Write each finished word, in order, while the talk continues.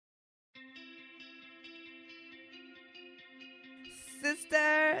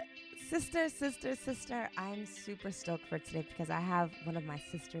Sister. I'm super stoked for today because I have one of my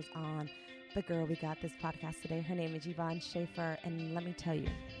sisters on the Girl We Got This podcast today. Her name is Yvonne Schaefer, and let me tell you,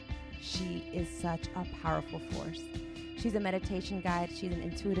 she is such a powerful force. She's a meditation guide, she's an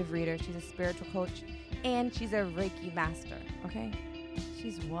intuitive reader, she's a spiritual coach, and she's a Reiki master, okay?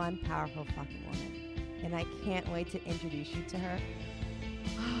 She's one powerful fucking woman, and I can't wait to introduce you to her.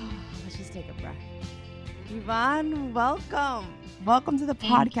 Let's just take a breath. Yvonne, welcome. Welcome to the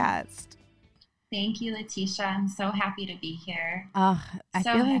podcast. Thank you, Letitia. I'm so happy to be here. I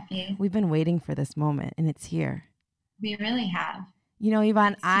so feel happy. Like we've been waiting for this moment, and it's here. We really have. You know,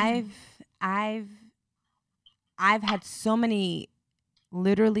 Yvonne, I've had so many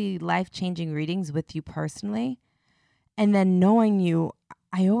literally life-changing readings with you personally, and then knowing you,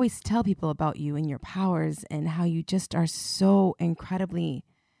 I always tell people about you and your powers and how you just are so incredibly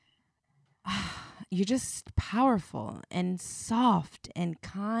you're just powerful and soft and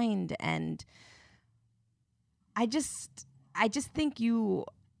kind, and I just think you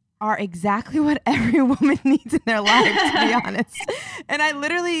are exactly what every woman needs in their life, to be honest. And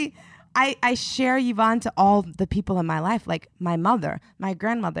I share Yvonne to all the people in my life, like my mother, my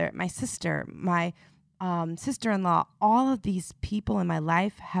grandmother, my sister, my sister-in-law. All of these people in my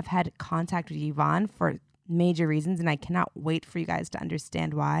life have had contact with Yvonne for major reasons, and I cannot wait for you guys to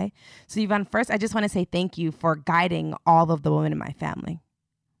understand why. So Yvonne, first, I just want to say thank you for guiding all of the women in my family.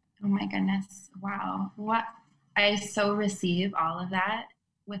 Oh my goodness. Wow. What I so receive all of that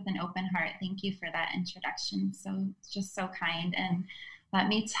with an open heart. Thank you for that introduction. So just so kind. And let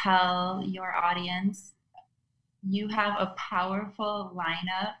me tell your audience, you have a powerful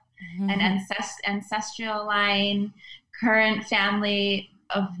lineup, an ancestral line, current family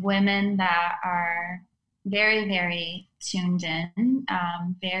of women that are very, very tuned in,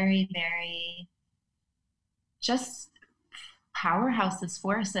 very, very just powerhouses,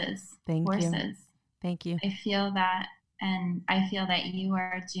 forces. Thank you. I feel that, and I feel that you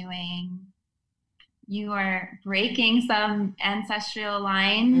are breaking some ancestral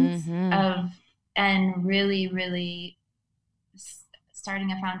lines and really, really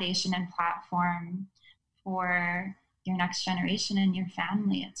starting a foundation and platform for your next generation and your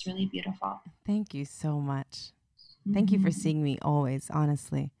family. It's really beautiful. Thank you so much. Thank you for seeing me always,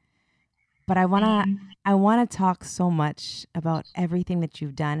 honestly. But I wanna talk so much about everything that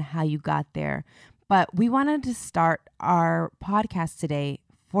you've done, how you got there. But we wanted to start our podcast today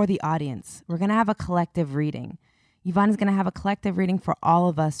for the audience. We're gonna have a collective reading. Yvonne is gonna have a collective reading for all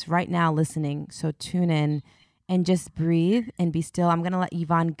of us right now listening. So tune in and just breathe and be still. I'm gonna let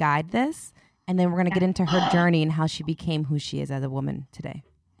Yvonne guide this. And then we're going to get into her journey and how she became who she is as a woman today.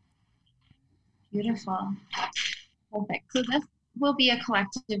 Beautiful. Perfect. So this will be a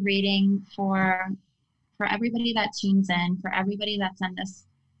collective reading for everybody that tunes in, for everybody that's in this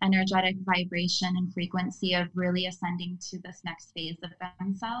energetic vibration and frequency of really ascending to this next phase of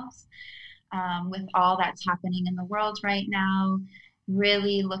themselves. With all that's happening in the world right now,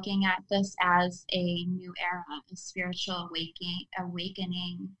 really looking at this as a new era, a spiritual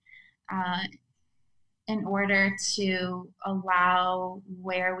awakening, in order to allow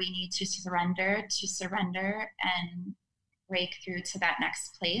where we need to surrender and break through to that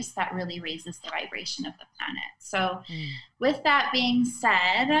next place that really raises the vibration of the planet. So with that being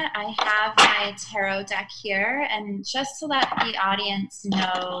said, I have my tarot deck here, and just to let the audience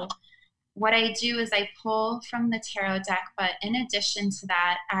know, what I do is I pull from the tarot deck, but in addition to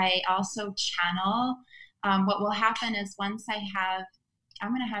that, I also channel. What will happen is I'm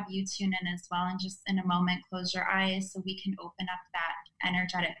going to have you tune in as well, and just in a moment, close your eyes so we can open up that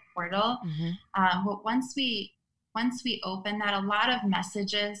energetic portal. But once we open that, a lot of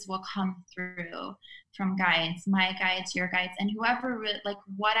messages will come through from guides, my guides, your guides, and whoever,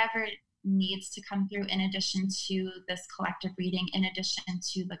 whatever needs to come through in addition to this collective reading, in addition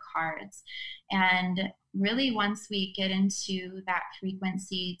to the cards. And really, once we get into that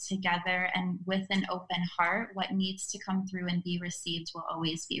frequency together and with an open heart, what needs to come through and be received will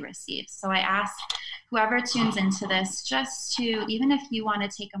always be received. So I ask whoever tunes into this just to, even if you want to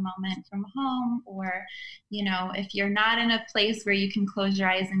take a moment from home, or, you know, if you're not in a place where you can close your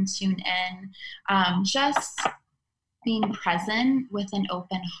eyes and tune in, just being present with an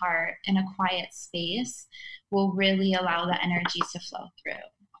open heart in a quiet space will really allow the energy to flow through.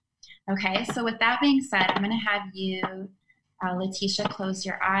 Okay, so with that being said, I'm going to have you, Letitia, close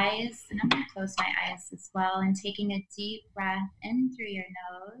your eyes, and I'm going to close my eyes as well, and taking a deep breath in through your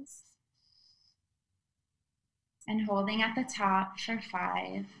nose and holding at the top for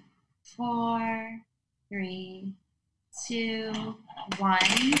 5, 4, 3, 2, 1,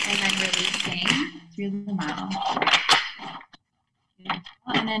 and then releasing through the mouth.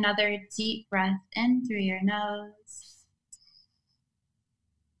 And another deep breath in through your nose.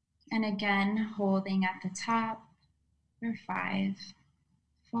 And again, holding at the top for 5,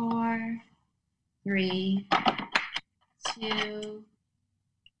 4, 3, 2,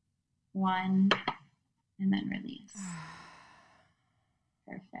 1, and then release.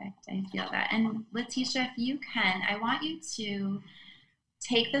 Perfect. I feel that. And Letitia, if you can, I want you to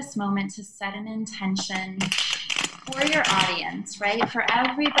take this moment to set an intention for your audience, right? For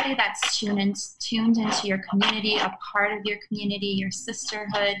everybody that's tuned into your community, a part of your community, your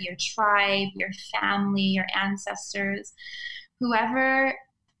sisterhood, your tribe, your family, your ancestors, whoever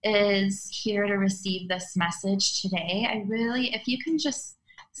is here to receive this message today, if you can just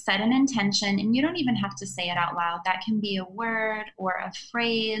set an intention, and you don't even have to say it out loud. That can be a word or a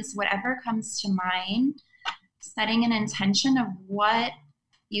phrase, whatever comes to mind, setting an intention of what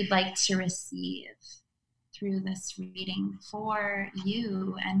you'd like to receive through this reading for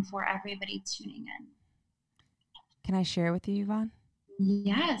you and for everybody tuning in. Can I share with you, Yvonne?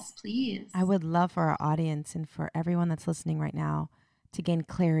 Yes, please. I would love for our audience and for everyone that's listening right now to gain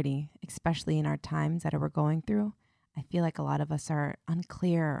clarity, especially in our times that we're going through. I feel like a lot of us are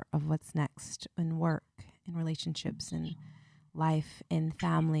unclear of what's next in work, in relationships, in life, in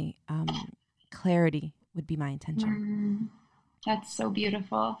family. Clarity would be my intention. That's so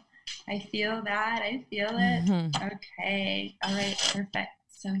beautiful. I feel that. I feel it. Mm-hmm. Okay. All right. Perfect.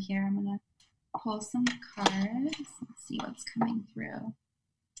 So here I'm going to pull some cards. Let's see what's coming through.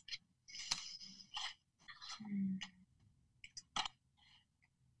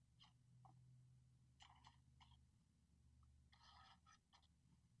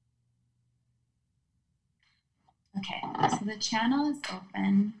 Okay, so the channel is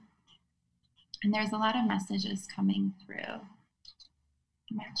open and there's a lot of messages coming through.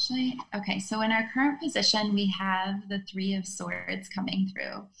 Okay, so in our current position, we have the Three of Swords coming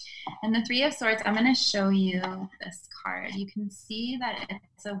through. And the Three of Swords, I'm going to show you this card. You can see that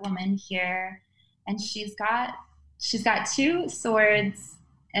it's a woman here, and she's got 2 swords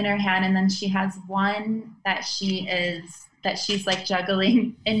in her hand, and then she has one that she's like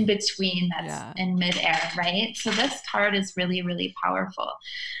juggling in between, that's in midair, right? So this card is really, really powerful.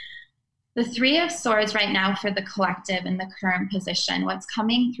 The Three of Swords right now for the collective in the current position, what's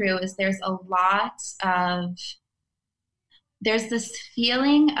coming through is there's this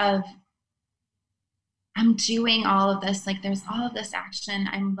feeling of, I'm doing all of this, like there's all of this action.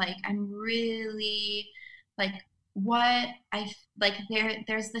 I'm really like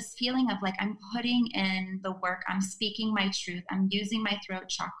there's this feeling of like, I'm putting in the work, I'm speaking my truth, I'm using my throat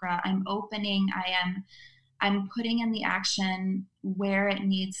chakra, I'm opening, I'm putting in the action where it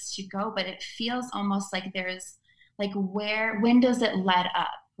needs to go, but it feels almost like there's like, when does it let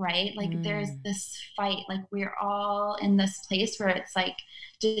up, right? Like there's this fight, like we're all in this place where it's like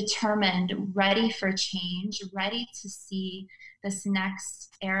determined, ready for change, ready to see this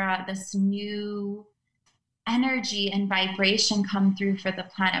next era, this new energy and vibration come through for the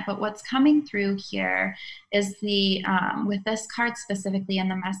planet. But what's coming through here is with this card specifically,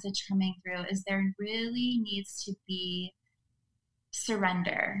 and the message coming through is there really needs to be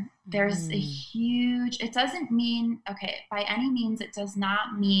surrender. There's a huge, it doesn't mean, by any means, it does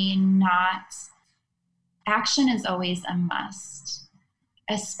not mean not. Action is always a must,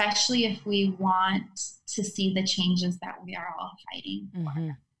 especially if we want to see the changes that we are all fighting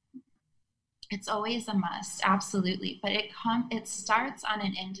for. It's always a must, absolutely. But it starts on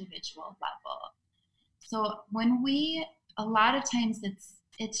an individual level. So a lot of times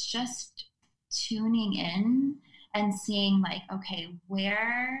it's just tuning in and seeing like, okay,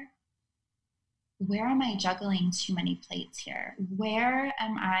 where am I juggling too many plates here? Where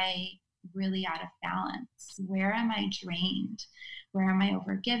am I really out of balance? Where am I drained? Where am I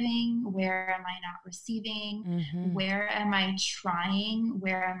overgiving? Where am I not receiving? Where am I trying?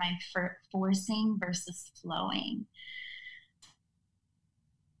 Where am I forcing versus flowing?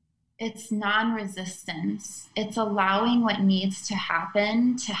 It's non-resistance. It's allowing what needs to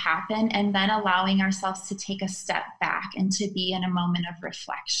happen, and then allowing ourselves to take a step back and to be in a moment of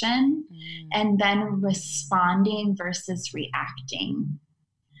reflection, and then responding versus reacting.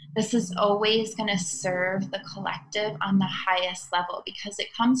 This is always going to serve the collective on the highest level, because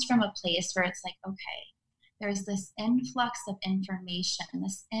it comes from a place where it's like, okay, there's this influx of information,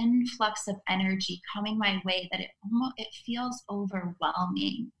 this influx of energy coming my way that it feels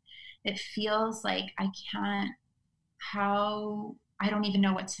overwhelming. It feels like I don't even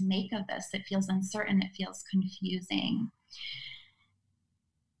know what to make of this. It feels uncertain. It feels confusing.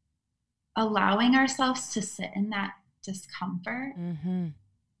 Allowing ourselves to sit in that discomfort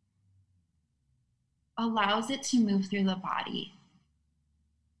allows it to move through the body.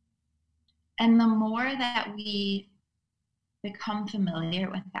 And the more that we become familiar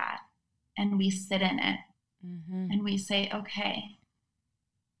with that and we sit in it and we say, okay,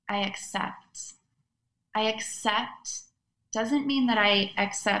 I accept. I accept doesn't mean that I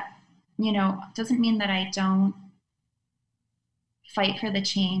accept, doesn't mean that I don't fight for the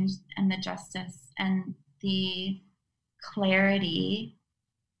change and the justice and the clarity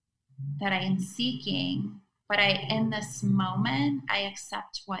that I am seeking. But in this moment, I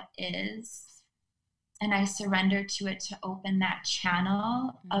accept what is, and I surrender to it to open that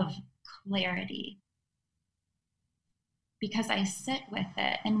channel of clarity. Because I sit with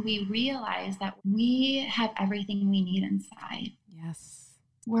it and we realize that we have everything we need inside. Yes.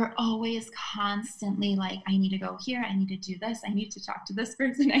 We're always constantly like, I need to go here. I need to do this. I need to talk to this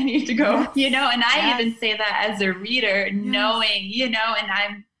person. I need to go, and I even say that as a reader, knowing, and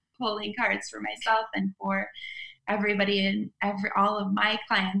I'm pulling cards for myself and for everybody and all of my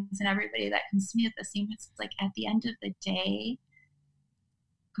clients and everybody that comes to me at the same. It's like at the end of the day,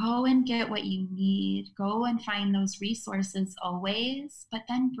 go and get what you need. Go and find those resources always, but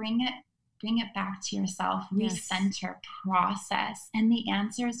then bring it back to yourself, recenter, process, and the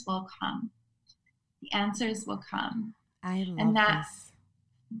answers will come. The answers will come. I love this.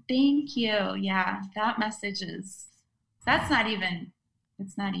 Thank you. Yeah, that message it's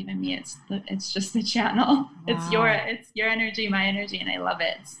not even me. It's just the channel. Wow. It's your energy, my energy, and I love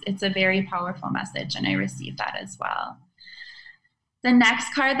it. It's a very powerful message, and I received that as well. The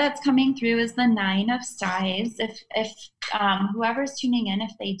next card that's coming through is the Nine of Scythes. If whoever's tuning in,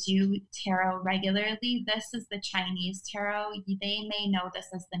 if they do tarot regularly, this is the Chinese tarot. They may know this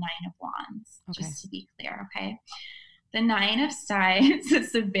as the Nine of Wands, just to be clear, okay? The Nine of Scythes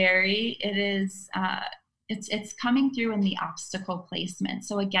it's coming through in the obstacle placement.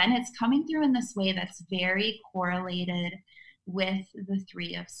 So again, it's coming through in this way that's very correlated with the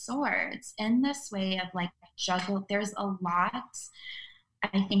Three of Swords, in this way of like juggle. There's a lot,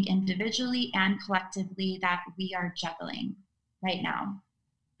 I think, individually and collectively that we are juggling right now.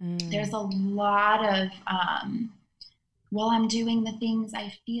 There's a lot of while I'm doing the things,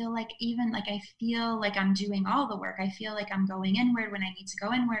 I feel like I'm doing all the work. I feel like I'm going inward when I need to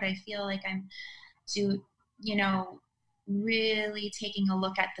go inward. I feel like I'm really taking a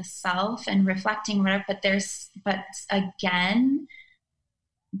look at the self and reflecting whatever, but again,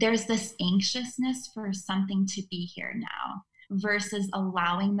 there's this anxiousness for something to be here now versus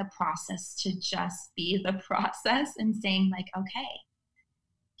allowing the process to just be the process and saying like, okay,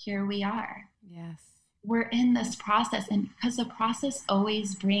 here we are. Yes. We're in this process, and because the process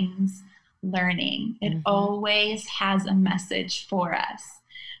always brings learning, it always has a message for us,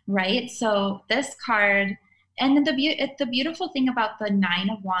 right? So this card, and the beautiful thing about the Nine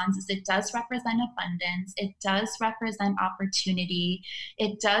of Wands is it does represent abundance. It does represent opportunity.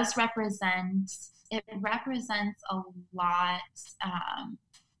 It represents a lot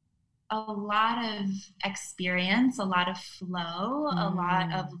of experience, a lot of flow,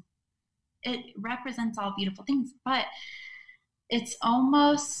 it represents all beautiful things, but it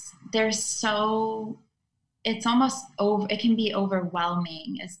can be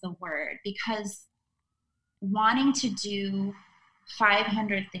overwhelming is the word, because wanting to do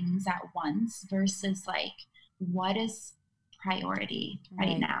 500 things at once versus like, what is priority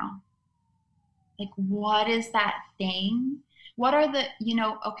right now? Like, what is that thing? What are the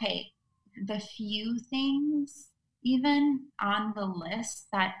few things even on the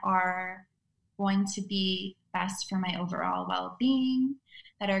list that are going to be best for my overall well-being,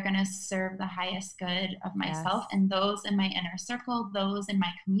 that are going to serve the highest good of myself, and those in my inner circle, those in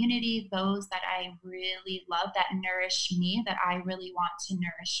my community, those that I really love, that nourish me, that I really want to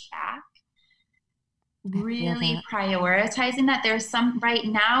nourish back. Really prioritizing that. There's some right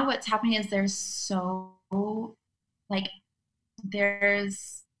now, what's happening is there's so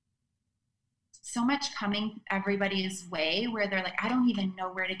much coming everybody's way where they're like, I don't even know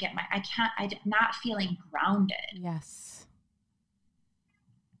where to get I'm not feeling grounded. Yes.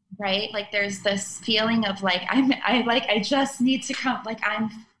 Right? Like there's this feeling of like, I just need to come, like, I'm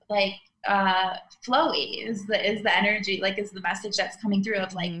like, flowy is the energy, like is the message that's coming through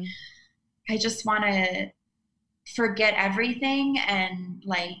of like, I just want to forget everything and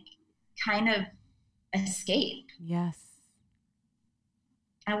like kind of escape. Yes.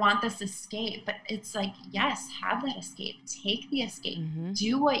 I want this escape, but it's like, yes, have that escape, take the escape,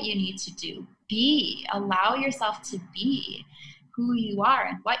 do what you need to do, allow yourself to be who you are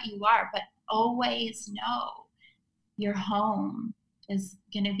and what you are, but always know your home is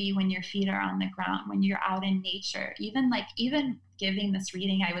going to be when your feet are on the ground, when you're out in nature. Even giving this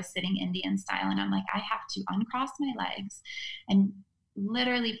reading, I was sitting Indian style and I'm like, I have to uncross my legs and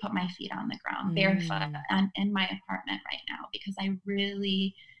literally put my feet on the ground barefoot Mm. in my apartment right now, because I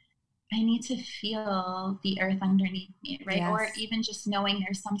need to feel the earth underneath me, right? Or Yes. even just knowing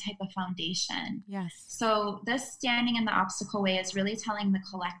there's some type of foundation. Yes. So this standing in the obstacle way is really telling the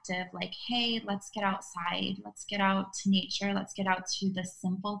collective, like, hey, let's get outside. Let's get out to nature. Let's get out to the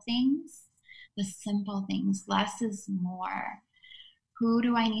simple things. The simple things. Less is more. Who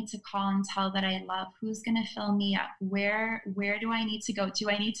do I need to call and tell that I love? Who's going to fill me up? Where do I need to go? Do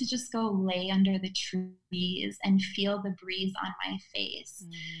I need to just go lay under the trees and feel the breeze on my face?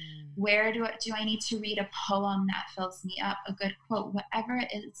 Where do I need to read a poem that fills me up, a good quote, whatever it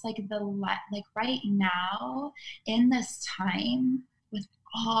is? It's like like right now in this time, with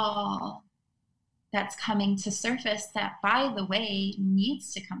all that's coming to surface, that, by the way,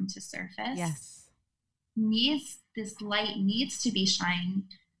 needs to come to surface. Yes. This light needs to be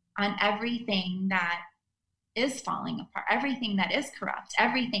shined on everything that is falling apart, everything that is corrupt,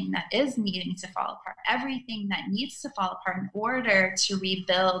 everything that is needing to fall apart, everything that needs to fall apart in order to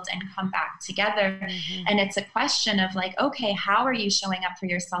rebuild and come back together. Mm-hmm. And it's a question of like, okay, how are you showing up for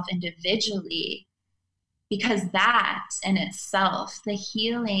yourself individually? Because that in itself, the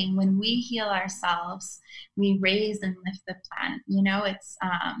healing, when we heal ourselves, we raise and lift the planet. You know, it's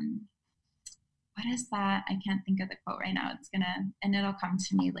what is that? I can't think of the quote right now. And it'll come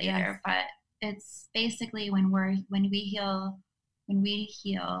to me later. Yes. But it's basically when we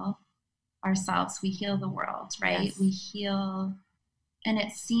heal ourselves, we heal the world, right? Yes. We heal, and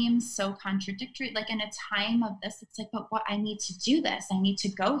it seems so contradictory. Like in a time of this, it's like, but what? I need to do this. I need to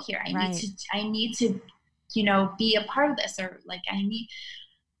go here. I need to, be a part of this, or like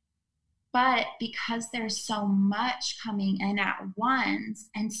but because there's so much coming in at once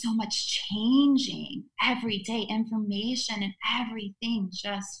and so much changing every day, information and everything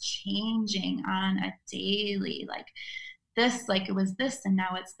just changing on a daily, like this, like it was this and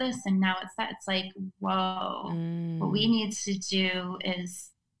now it's this and now it's that. It's like, whoa, what we need to do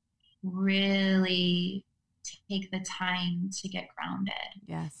is really take the time to get grounded.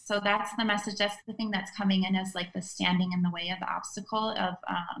 Yes. So that's the message. That's the thing that's coming in as like the standing in the way of the obstacle of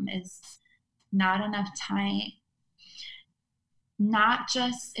is not enough time.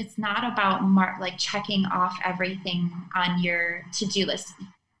 It's not about like checking off everything on your to-do list.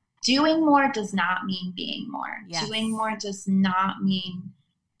 Doing more does not mean being more. Yes. Doing more does not mean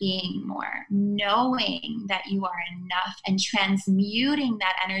being more. Knowing that you are enough and transmuting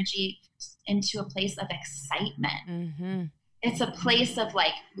that energy into a place of excitement. Mm-hmm. It's a place of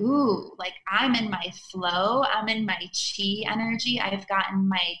like, ooh, like I'm in my flow. I'm in my chi energy. I've gotten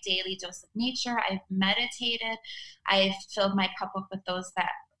my daily dose of nature. I've meditated. I've filled my cup up with those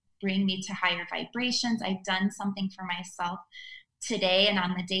that bring me to higher vibrations. I've done something for myself today, and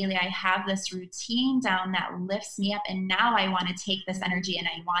on the daily, I have this routine down that lifts me up. And now I want to take this energy and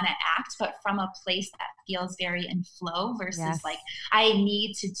I want to act, but from a place that feels very in flow versus like, I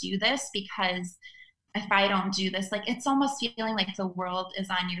need to do this because if I don't do this, like it's almost feeling like the world is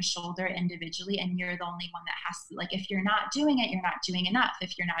on your shoulder individually and you're the only one that has to, like, if you're not doing it, you're not doing enough.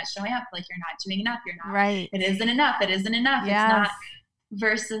 If you're not showing up, like you're not doing enough, you're not, right. It isn't enough. It isn't enough. Yes. It's not,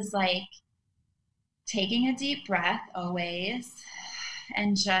 versus like taking a deep breath always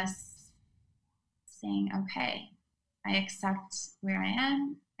and just saying, okay, I accept where I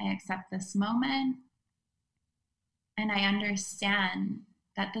am. I accept this moment. And I understand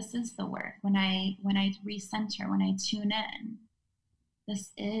that this is the work. When I recenter, when I tune in,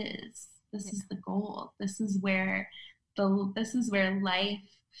 this is the goal. This is where life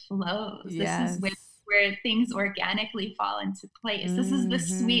flows. Yes. This is where things organically fall into place. Mm-hmm. This is the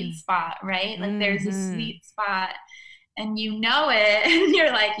sweet spot, right? Like there's a sweet spot and you know it and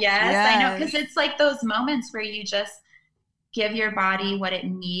you're like, yes. I know. Because it's like those moments where you just give your body what it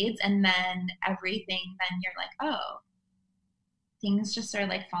needs and then everything, then you're like, oh, things just are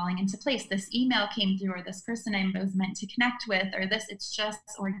like falling into place. This email came through, or this person I was meant to connect with, or this, it's just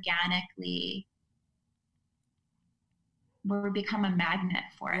organically, where we become a magnet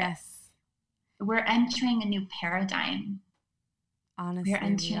for it. Yes. We're entering a new paradigm. Honestly, we're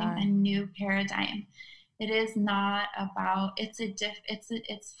entering a new paradigm. It is not about,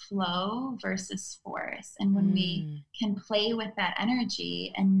 it's flow versus force. And when we can play with that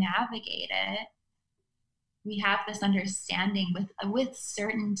energy and navigate it, we have this understanding with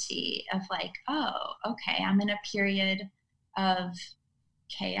certainty of like, oh, okay, I'm in a period of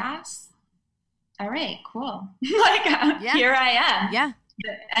chaos. All right, cool. Like here I am. Yeah.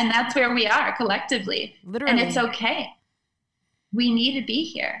 And that's where we are collectively. Literally. And it's okay. We need to be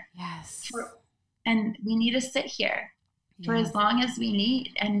here. Yes. And we need to sit here for as long as we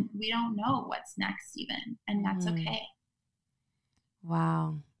need. And we don't know what's next even. And that's okay.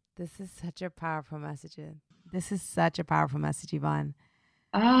 Wow. This is such a powerful message. This is such a powerful message, Yvonne.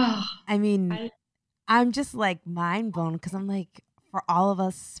 Oh, I mean, I, I'm just like mind blown because I'm like, for all of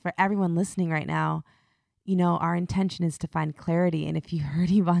us, for everyone listening right now, our intention is to find clarity. And if you heard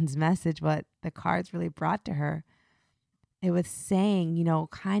Yvonne's message, what the cards really brought to her, it was saying,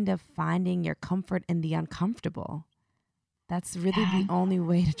 kind of finding your comfort in the uncomfortable. That's really yeah. the only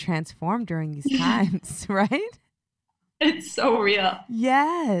way to transform during these times, right? It's so real.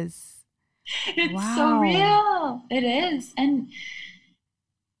 Yes. It's so Wow. real. It is. And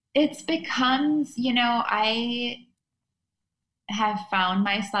it's becomes, I have found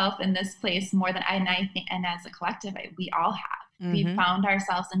myself in this place more than and I think, and as a collective, we all have. We Mm-hmm. found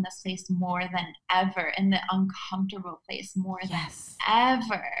ourselves in this place more than ever, in the uncomfortable place more Yes. than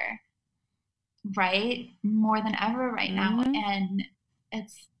ever, right? More than ever right now. Mm-hmm. And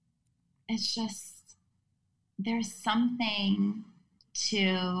it's just, there's something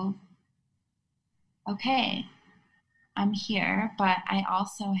to, okay, I'm here, but I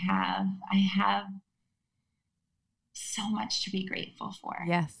have so much to be grateful for.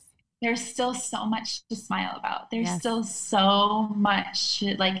 Yes. There's still so much to smile about. There's Yes. still so much,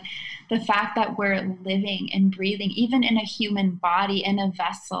 like the fact that we're living and breathing, even in a human body, in a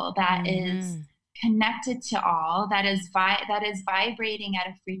vessel that is Mm-hmm. connected to all, that is vibrating at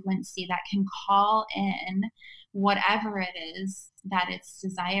a frequency that can call in whatever it is that it's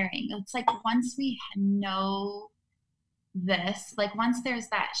desiring. It's like once we know this, like once there's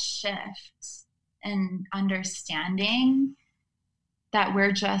that shift and understanding that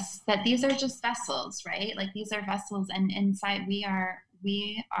that these are just vessels, right? Like these are vessels, and inside we are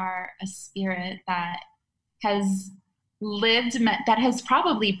a spirit that has that has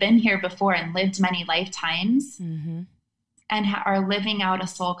probably been here before and lived many lifetimes, Mm-hmm. and are living out a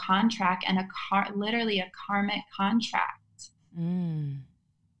soul contract and literally a karmic contract. Mm.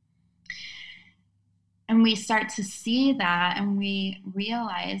 And we start to see that, and we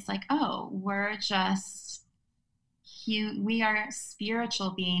realize like, oh, we are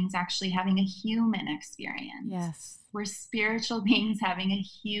spiritual beings actually having a human experience. Yes. We're spiritual beings having a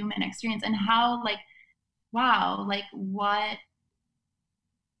human experience. And how, like, wow, like what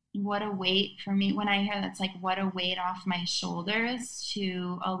a weight for me when I hear that's like, what a weight off my shoulders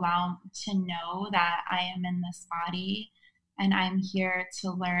to allow to know that I am in this body and I'm here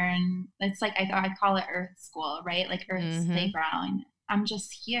to learn. It's like I call it Earth School, right? Like Earth's playground. I'm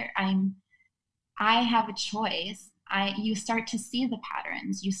just here. I have a choice. You start to see the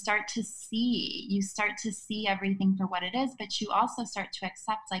patterns. You start to see everything for what it is, but you also start to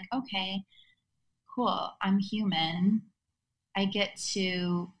accept like, okay, cool, I'm human. I get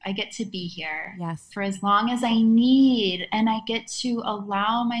to be here Yes. for as long as I need, and I get to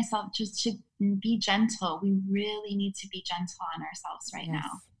allow myself just to be gentle. We really need to be gentle on ourselves right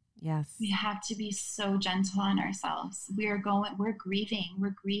now. Yes. We have to be so gentle on ourselves. We're grieving.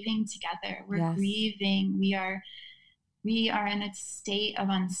 We're grieving together. We're grieving. We are in a state of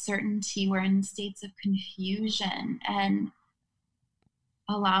uncertainty. We're in states of confusion, and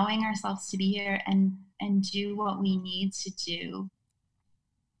allowing ourselves to be here and do what we need to do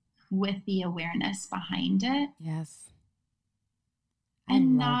with the awareness behind it. Yes.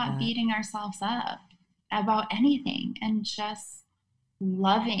 And not beating ourselves up about anything, and just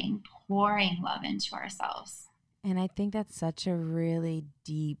pouring love into ourselves. And I think that's such a really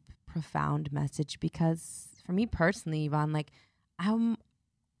deep, profound message, because for me personally, Yvonne, like I'm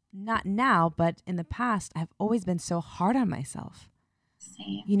not now, but in the past, I've always been so hard on myself.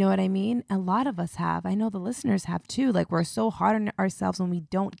 Same. You know what I mean? A lot of us have. I know the listeners have too. Like we're so hard on ourselves when we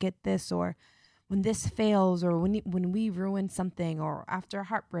don't get this, or when this fails, or when we ruin something, or after a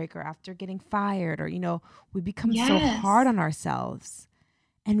heartbreak, or after getting fired, or we become so hard on ourselves.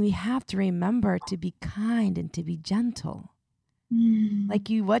 And we have to remember to be kind and to be gentle. Like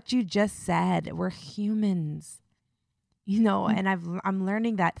what you just said, we're humans. And I'm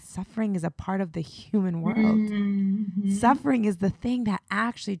learning that suffering is a part of the human world. Mm-hmm. Suffering is the thing that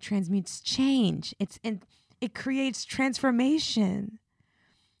actually transmutes change. It creates transformation.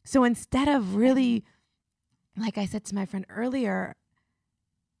 So instead of really, like I said to my friend earlier,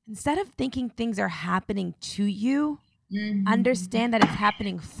 instead of thinking things are happening to you, understand that it's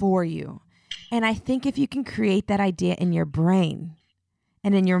happening for you. And I think if you can create that idea in your brain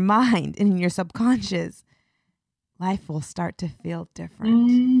and in your mind and in your subconscious, life will start to feel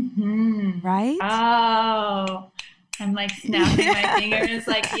different. Right? Oh, I'm like snapping my fingers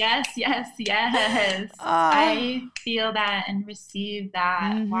like, yes, yes, yes. I feel that and receive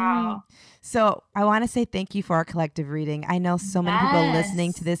that. Wow. So I want to say thank you for our collective reading. I know so many people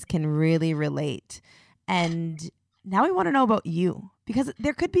listening to this can really relate. And now we want to know about you, because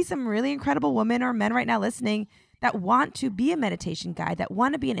there could be some really incredible women or men right now listening that want to be a meditation guide, that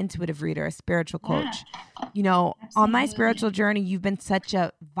want to be an intuitive reader, a spiritual coach. Yeah, You know, on my absolutely. spiritual journey, you've been such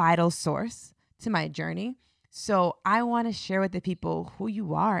a vital source to my journey. So I want to share with the people who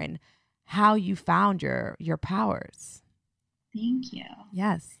you are and how you found your powers. Thank you.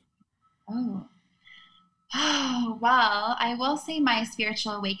 Yes. Oh. Oh, well, I will say my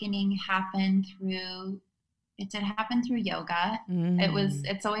spiritual awakening happened through, it did happen through yoga.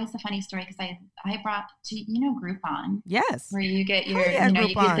 It's always a funny story because I brought to, Groupon. Yes. Where you get your, yeah,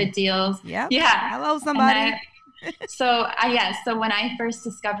 you get the deals. Yep. Yeah. Hello, somebody. So when I first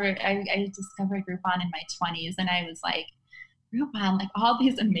discovered, I discovered Groupon in my 20s, and I was like, Groupon, like all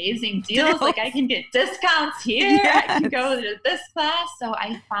these amazing deals. Like I can get discounts here. Yes. I can go to this class. So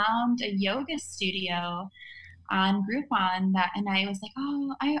I found a yoga studio on Groupon and I was like,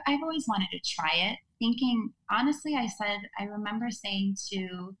 oh, I've always wanted to try it. Thinking, honestly, I remember saying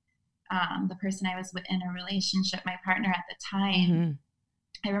to the person I was in a relationship, my partner at the time,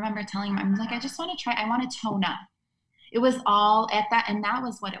 I remember telling him, I was like, I just want to try. I want to tone up. It was all at that. And that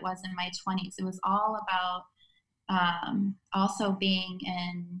was what it was in my 20s. It was all about also being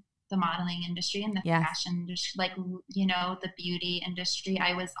in the modeling industry and the fashion industry, like, the beauty industry.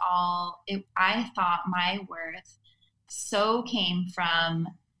 I thought my worth so came from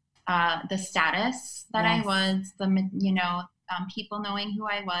the status that I was, people knowing who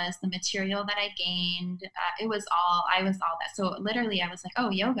I was, the material that I gained. I was all that. So literally I was like, oh,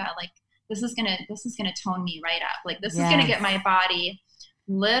 yoga, like this is gonna tone me right up. Like this is gonna get my body.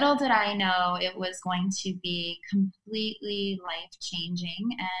 Little did I know it was going to be completely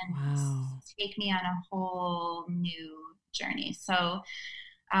life-changing and take me on a whole new journey. So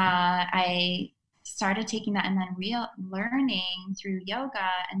I started taking that, and then learning through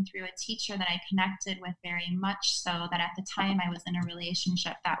yoga and through a teacher that I connected with very much, so that at the time I was in a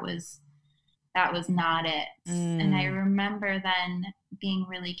relationship that was not it. And I remember then being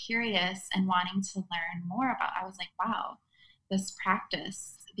really curious and wanting to learn more about, I was like, wow, this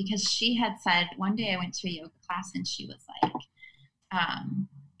practice, because she had said, one day I went to a yoga class and she was like,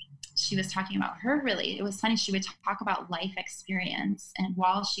 she was talking about it was funny. She would talk about life experience, and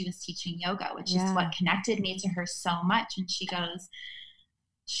while she was teaching yoga, which is what connected me to her so much. And she goes,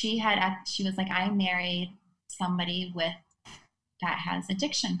 she was like, I married somebody that has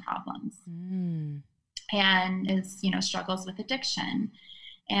addiction problems and is, struggles with addiction.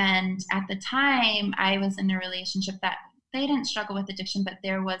 And at the time I was in a relationship that they didn't struggle with addiction, but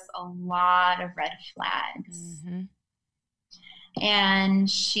there was a lot of red flags. And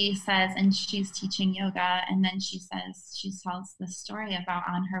she says, and she's teaching yoga, and then she tells the story about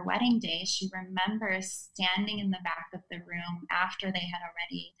on her wedding day, she remembers standing in the back of the room after they had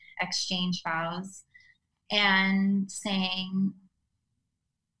already exchanged vows and saying,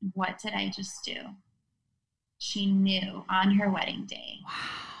 what did I just do? She knew on her wedding day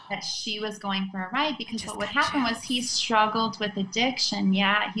that she was going for a ride, because what would happen was he struggled with addiction.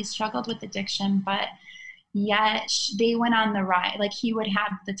 Yeah, he struggled with addiction, but yet they went on the ride. Like he would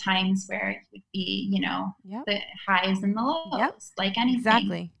have the times where it would be, the highs and the lows, like anything.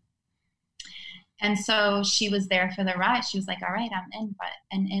 Exactly. And so she was there for the ride. She was like, all right, I'm in.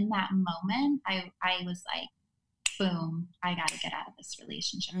 And in that moment, I was like, boom, I got to get out of this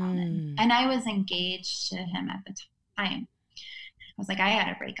relationship I'm in. And I was engaged to him at the time. I was like, I got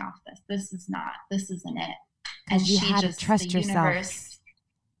to break off this. This isn't it. And you had to trust yourself.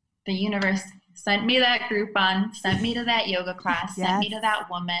 The universe sent me that Groupon, sent me to that yoga class, sent me to that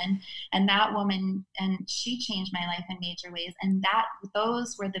woman, and she changed my life in major ways. And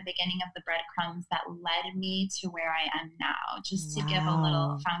those were the beginning of the breadcrumbs that led me to where I am now. Just to give a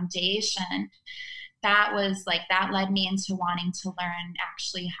little foundation, that led me into wanting to learn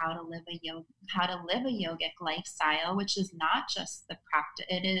actually how to live a yogic lifestyle, which is not just the practice.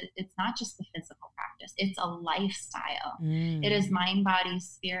 It's not just the physical practice. It's a lifestyle. It is mind, body,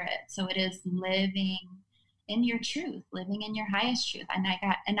 spirit. So it is living in your truth, living in your highest truth.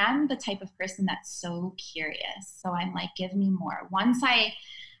 And I'm the type of person that's so curious. So I'm like, give me more.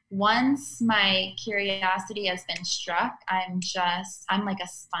 Once my curiosity has been struck, I'm like a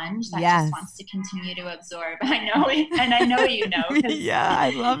sponge that just wants to continue to absorb. I know you know. Yeah, I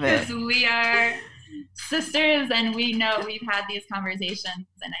love it. Because we are sisters, and we know we've had these conversations,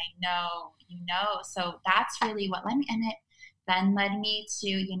 and I know you know. So that's really what led me, and it then led me to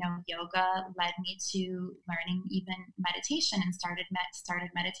yoga, led me to learning even meditation, and started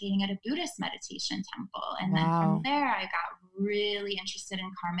meditating at a Buddhist meditation temple, and then from there I got really interested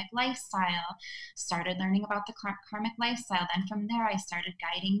in karmic lifestyle, started learning about the karmic lifestyle. Then from there, I started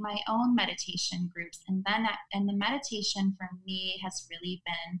guiding my own meditation groups. And the meditation for me has really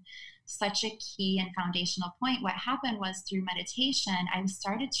been such a key and foundational point. What happened was, through meditation, I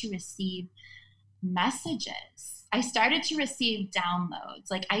started to receive messages. I started to receive downloads.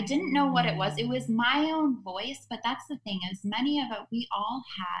 Like, I didn't know what it was. It was my own voice, but that's the thing, is many of it, we all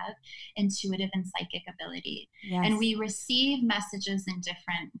have intuitive and psychic ability. Yes. And we receive messages in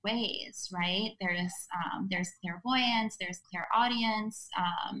different ways, right? There's clairvoyance, there's clairaudience,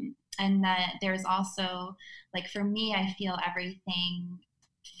 and that there's also, like, for me, I feel everything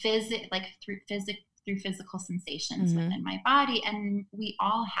through physical sensations within my body. And we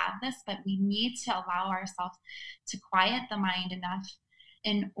all have this, but we need to allow ourselves to quiet the mind enough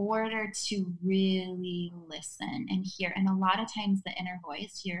in order to really listen and hear. And a lot of times the inner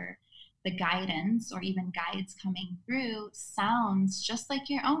voice, the guidance or even guides coming through, sounds just like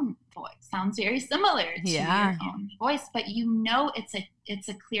your own voice, sounds very similar to your own voice, but it's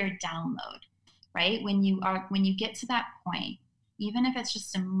a clear download, right? When you get to that point, even if it's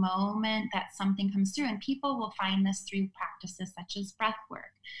just a moment that something comes through, and people will find this through practices such as breath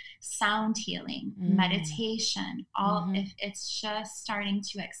work, sound healing, meditation, if it's just starting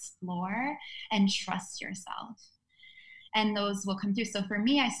to explore and trust yourself. And those will come through. So for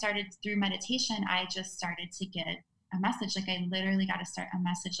me, I started through meditation, I just started to get a message. Like, I literally got to start a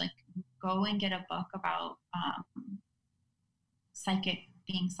message, like, go and get a book about psychic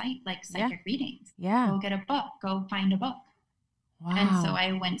readings. Yeah. Go get a book, go find a book. Wow. And so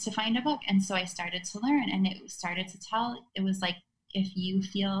I went to find a book, and so I started to learn, and it started to it was like,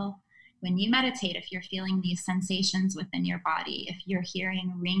 when you meditate, if you're feeling these sensations within your body, if you're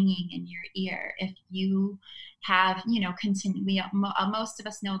hearing ringing in your ear, if you have, most of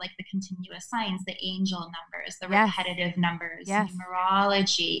us know, like, the continuous signs, the angel numbers, the repetitive numbers,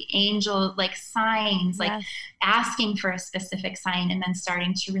 numerology, angel, like, signs, like asking for a specific sign and then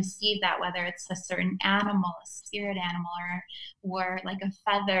starting to receive that, whether it's a certain animal, a spirit animal, or like a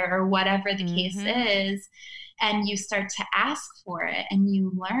feather, or whatever the case is. And you start to ask for it, and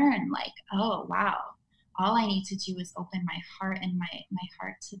you learn, like, oh, wow, all I need to do is open my heart and my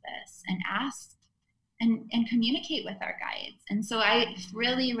heart to this, and ask and communicate with our guides. And so I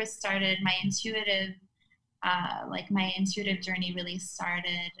really restarted my intuitive journey really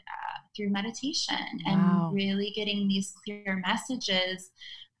started through meditation and really getting these clear messages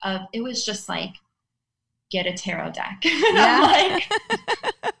of, it was just like, get a tarot deck. I'm like,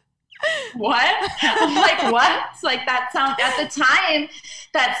 what? I'm like, what? It's like, that sound at the time,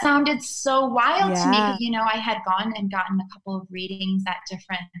 that sounded so wild to me, because, I had gone and gotten a couple of readings at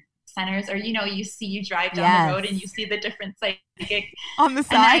different centers, or, you drive down the road and you see the different psychic on the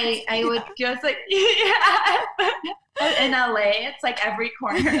side. And I would go, it's like, in LA, it's like every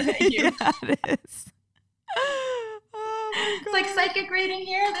corner that you. It is. It's like psychic reading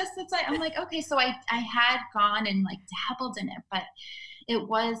here. It's like, I'm like, okay, so I had gone and, like, dabbled in it, but it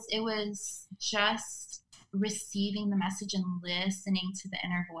was just receiving the message and listening to the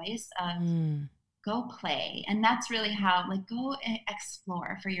inner voice of go play. And that's really how, like, go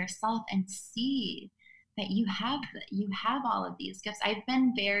explore for yourself and see that you have all of these gifts. I've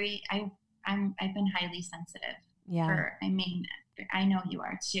been highly sensitive. I know you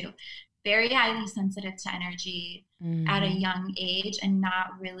are too. Very highly sensitive to energy at a young age, and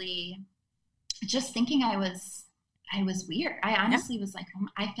not really just thinking I was weird. I honestly was like,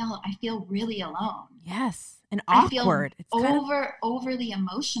 I feel really alone. Yes. And awkward. I feel overly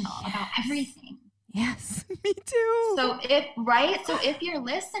emotional about everything. Yes, me too. So if you're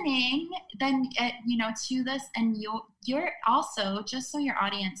listening, then to this, and you're also, just so your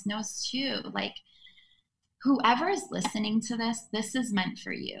audience knows too, like, whoever is listening to this is meant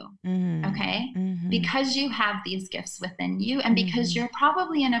for you. Okay? Because you have these gifts within you, and because you're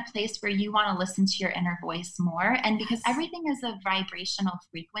probably in a place where you want to listen to your inner voice more, and because everything is a vibrational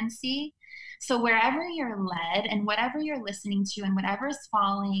frequency. So wherever you're led, and whatever you're listening to, and whatever is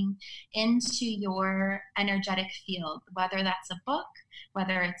falling into your energetic field, whether that's a book,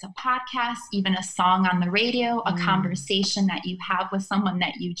 whether it's a podcast, even a song on the radio, a conversation that you have with someone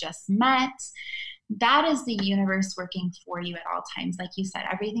that you just met, that is the universe working for you at all times. Like you said,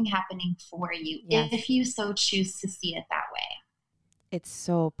 everything happening for you, if you so choose to see it that way. It's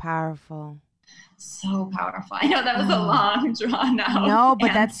so powerful. So powerful. I know that was a long, drawn out No, but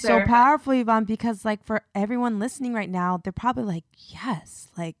answer. That's so powerful, Yvonne, because, like, for everyone listening right now, they're probably like, yes,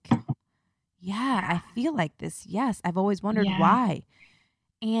 like, I feel like this. Yes, I've always wondered why.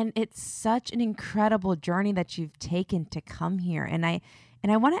 And it's such an incredible journey that you've taken to come here. And I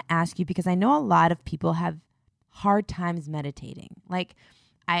want to ask you, because I know a lot of people have hard times meditating. Like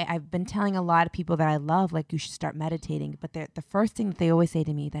I've been telling a lot of people that I love, like, you should start meditating. But the first thing that they always say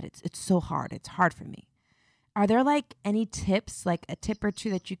to me that it's so hard. It's hard for me. Are there like any tips, like a tip or two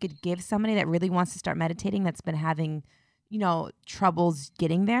that you could give somebody that really wants to start meditating that's been having, troubles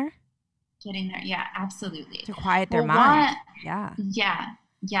getting there? Getting there. Yeah, absolutely. To quiet their mind. Yeah.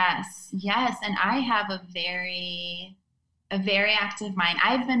 Yes. And I have a very active mind.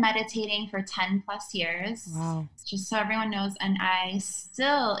 I've been meditating for 10 plus years. Wow. Just so everyone knows. And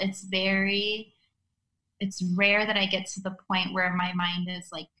it's rare that I get to the point where my mind is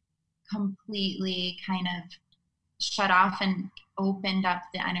like completely kind of shut off and opened up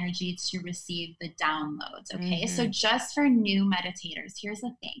the energy to receive the downloads. Okay. So just for new meditators, here's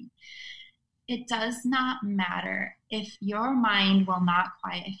the thing. It does not matter if your mind will not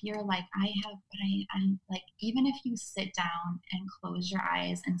quiet. If you're like, I'm like, even if you sit down and close your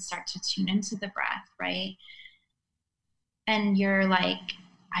eyes and start to tune into the breath, right? And you're like,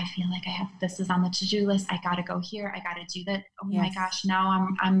 I feel like this is on the to-do list. I got to go here. I got to do that. Oh my gosh. Now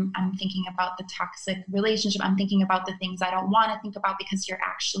I'm thinking about the toxic relationship. I'm thinking about the things I don't want to think about, because you're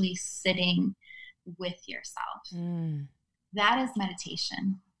actually sitting with yourself. That is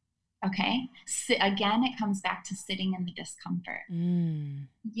meditation. Okay. Again, it comes back to sitting in the discomfort.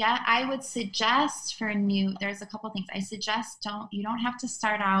 Yeah. I would suggest there's a couple things. I suggest you don't have to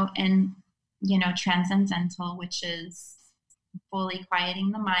start out in, transcendental, which is fully quieting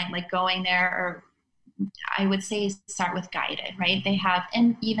the mind, like going there, or I would say start with guided, right? They have,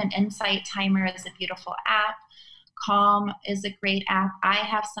 even Insight Timer is a beautiful app. Calm is a great app. I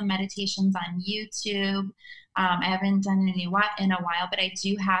have some meditations on YouTube. I haven't done it in a while, but I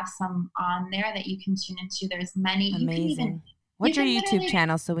do have some on there that you can tune into. There's many. Amazing. What's your YouTube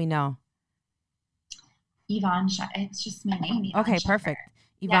channel so we know? Yvonne Sheffer. It's just my name. Yvonne okay, Sheffer. Perfect.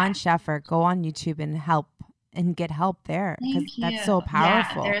 Yvonne Sheffer. Go on YouTube and get help there, because that's so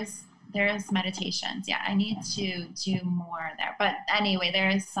powerful. Yeah, there's meditations. Yeah, I need to do more there. But anyway, there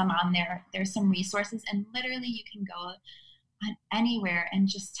is some on there. There's some resources, and literally you can go on anywhere and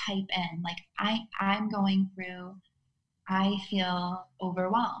just type in, like, I'm going through, I feel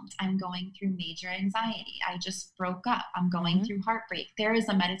overwhelmed. I'm going through major anxiety. I just broke up. I'm going through heartbreak. There is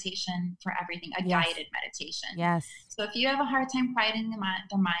a meditation for everything, a guided meditation. Yes. So if you have a hard time quieting the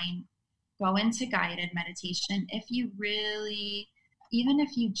mind, go into guided meditation. If you really, even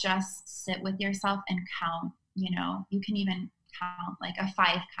if you just sit with yourself and count, you can even count like a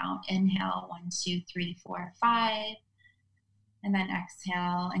 5 count. Inhale, 1, 2, 3, 4, 5. And then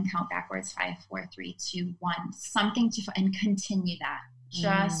exhale and count backwards, 5, 4, 3, 2, 1. Something and continue that.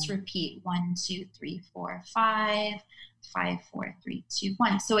 Just repeat 1, 2, 3, 4, 5. 5, 4, 3, 2,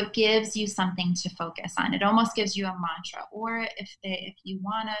 1. So it gives you something to focus on. It almost gives you a mantra. Or if you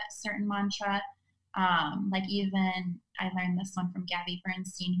want a certain mantra, like even I learned this one from Gabby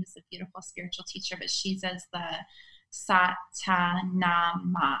Bernstein, who's a beautiful spiritual teacher, but she says the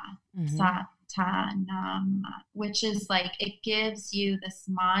Satanama. Satanama, which is like, it gives you this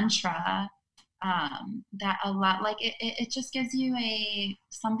mantra that a lot, like it just gives you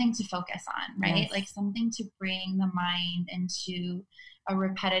something to focus on, right? Like something to bring the mind into a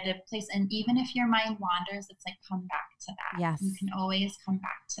repetitive place. And even if your mind wanders, it's like, come back to that. Yes. You can always come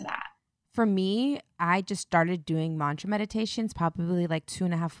back to that. For me, I just started doing mantra meditations probably like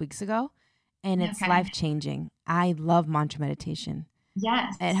 2.5 weeks ago, and it's life-changing. I love mantra meditation.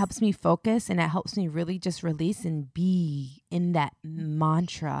 Yes. It helps me focus, and it helps me really just release and be in that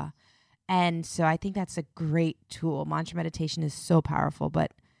mantra. And so I think that's a great tool. Mantra meditation is so powerful,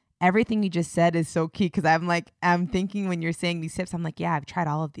 but everything you just said is so key, because I'm thinking when you're saying these tips, I'm like, yeah, I've tried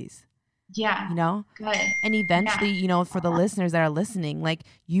all of these. Yeah. Good. And eventually, for the listeners that are listening, like,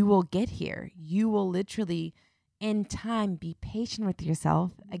 you will get here. You will literally, in time, be patient with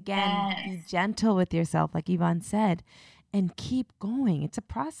yourself. Again, be gentle with yourself, like Yvonne said, and keep going. It's a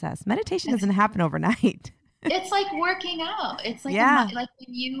process. Meditation doesn't happen overnight. It's like working out. It's like like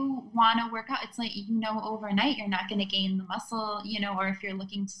when you want to work out, it's like, overnight you're not going to gain the muscle, or if you're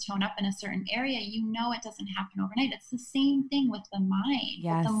looking to tone up in a certain area, it doesn't happen overnight. It's the same thing with the mind.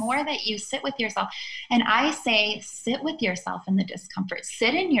 Yes. The more that you sit with yourself, and I say, sit with yourself in the discomfort,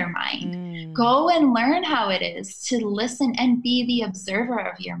 sit in your mind, go and learn how it is to listen and be the observer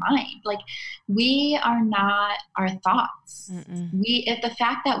of your mind. Like, we are not our thoughts. If the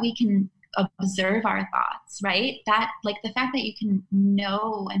fact that we can observe our thoughts, right? That, like, the fact that you can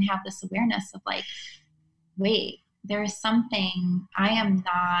know and have this awareness of, like, wait, there is something, I am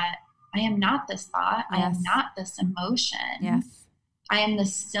not this thought. I am not this emotion. Yes. I am the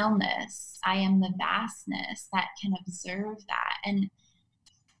stillness. I am the vastness that can observe that. And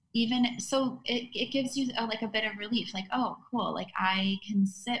even so it gives you like a bit of relief, like, oh cool, like I can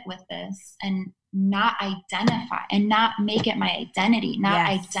sit with this and not identify and not make it my identity, not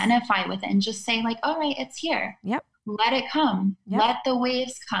Yes. identify with it, and just say like, all right, it's here. Yep. Let it come. Yep. Let the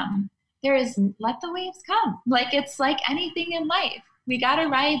waves come. Let the waves come. Like, it's like anything in life. You have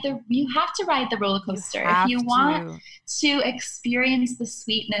to ride the roller coaster. If you want to experience the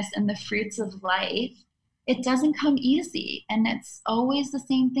sweetness and the fruits of life, it doesn't come easy. And it's always the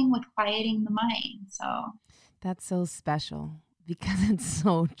same thing with quieting the mind. So that's so special because it's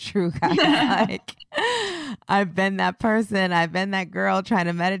so true, guys. Like, I've been that person. I've been that girl trying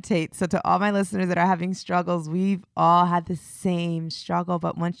to meditate. So to all my listeners that are having struggles, we've all had the same struggle.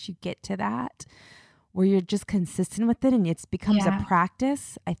 But once you get to that, where you're just consistent with it and it becomes a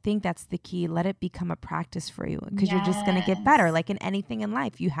practice, I think that's the key. Let it become a practice for you, because you're just going to get better. Like in anything in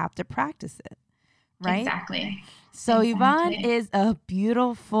life, you have to practice it. Right? Exactly. So Yvonne is a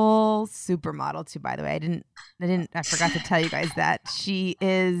beautiful supermodel too, by the way. I forgot to tell you guys that. She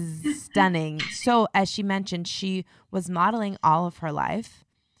is stunning. So as she mentioned, she was modeling all of her life,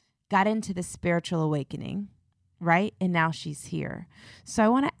 got into the spiritual awakening, right? And now she's here. So I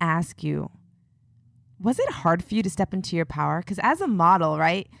want to ask you, was it hard for you to step into your power? Because as a model,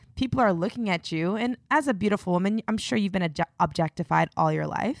 right, people are looking at you, and as a beautiful woman, I'm sure you've been objectified all your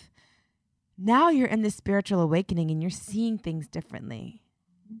life. Now you're in this spiritual awakening and you're seeing things differently.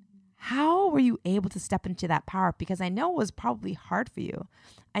 How were you able to step into that power? Because I know it was probably hard for you.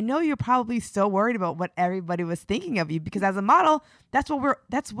 I know you're probably so worried about what everybody was thinking of you, because as a model, that's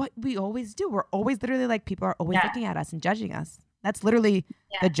what we always do. We're always literally like, people are always looking at us and judging us. That's literally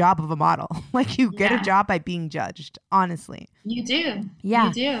the job of a model. Like, you get a job by being judged, honestly. You do. Yeah.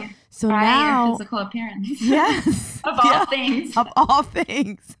 You do. So by now, your physical appearance. Yes. Of all things. Of all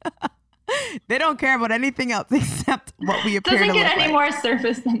things. They don't care about anything else except what we appear to look like. Doesn't get any more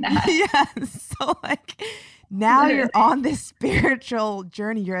surface than that. Yes. So like, now you're on this spiritual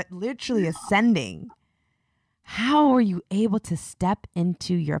journey. You're literally ascending. How were you able to step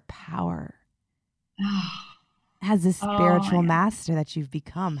into your power as a spiritual master that you've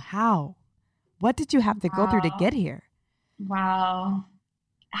become? How? What did you have to go through to get here? Wow.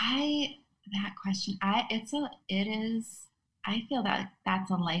 That question, I feel that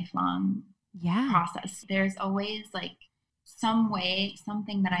that's a lifelong process. There's always like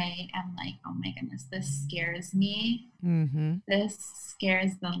something that I am like, oh my goodness, this scares me. Mm-hmm. This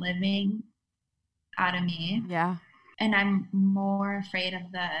scares the living out of me. Yeah. And I'm more afraid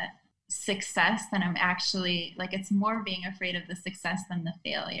of the success than I'm actually, like, it's more being afraid of the success than the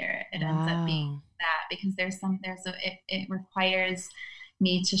failure. It ends up being that, because it requires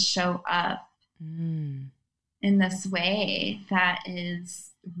me to show up in this way that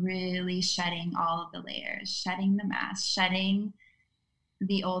is really shedding all of the layers, shedding the mask, shedding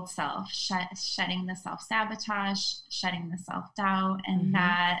the old self, shedding the self-sabotage, shedding the self-doubt. And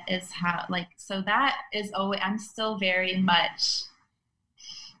that is how, like, so that is always, I'm still very much,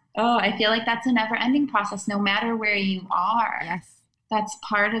 I feel like that's a never-ending process, no matter where you are. Yes. That's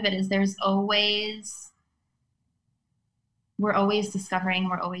part of it, is we're always discovering,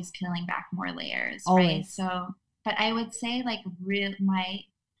 we're always peeling back more layers, right? So, but I would say, like,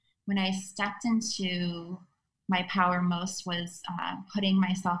 when I stepped into my power most was putting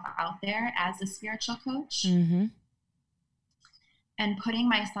myself out there as a spiritual coach, and putting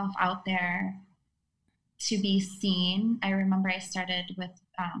myself out there to be seen. I remember I started with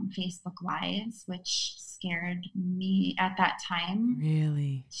Facebook Lives, which scared me at that time.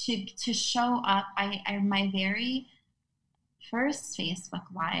 Really? To show up. My very first Facebook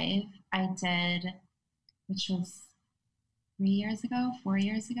Live I did, which was 4 years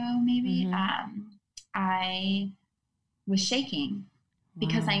ago, maybe, I was shaking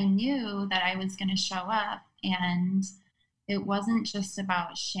because I knew that I was going to show up, and it wasn't just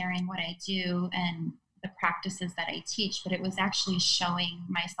about sharing what I do and the practices that I teach, but it was actually showing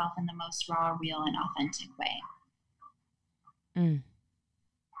myself in the most raw, real, and authentic way.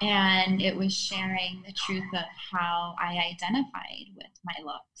 And it was sharing the truth of how I identified with my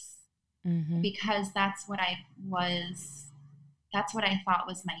looks, because that's what I thought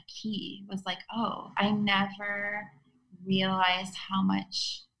was my key, was like, oh, I never realized how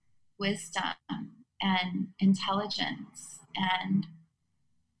much wisdom and intelligence and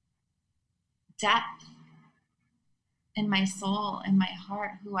depth in my soul, in my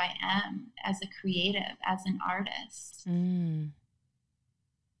heart, who I am as a creative, as an artist.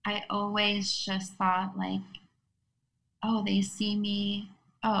 I always just thought, like, oh, they see me.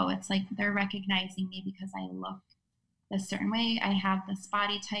 Oh, it's like they're recognizing me because I look a certain way. I have this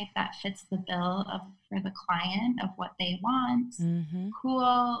body type that fits the bill for the client of what they want. Mm-hmm.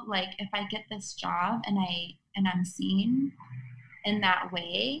 Cool. Like if I get this job and I'm seen in that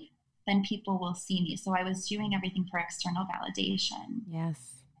way, then people will see me. So I was doing everything for external validation.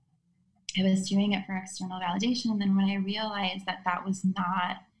 Yes. I was doing it for external validation. And then when I realized that was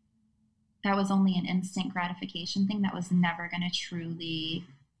only an instant gratification thing, that was never going to truly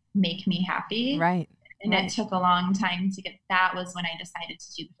make me happy. Right. And it took a long time to that was when I decided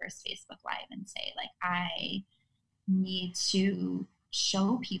to do the first Facebook Live and say, like, I need to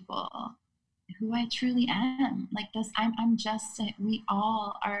show people who I truly am. Like this,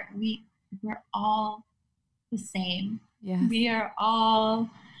 we're all the same. Yes.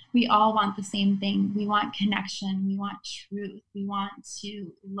 We all want the same thing. We want connection. We want truth. We want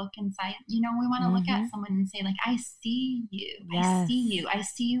to look inside. We want to look at someone and say, like, I see you. Yes. I see you. I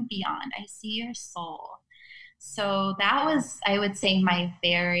see you beyond. I see your soul. So that was, I would say, my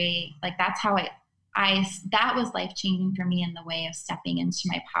very, like, that's how that was life-changing for me in the way of stepping into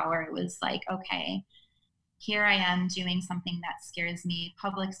my power. It was like, okay, here I am doing something that scares me,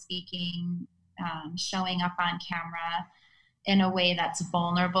 public speaking, showing up on camera in a way that's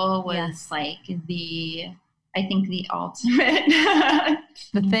vulnerable was like I think the ultimate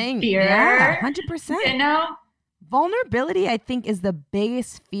the thing. Fear. Yeah, 100%. Vulnerability, I think, is the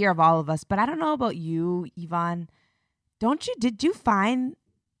biggest fear of all of us. But I don't know about you, Yvonne. Did you find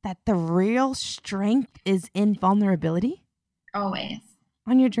that the real strength is in vulnerability? Always.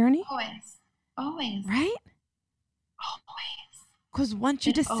 On your journey? Always. Right? Always. Because once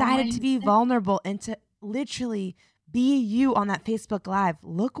you decided to be vulnerable and to literally be you on that Facebook Live,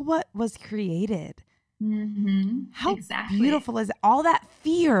 look what was created. Mm-hmm. How beautiful is it? All that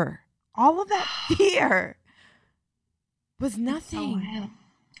fear, all of that fear was nothing. So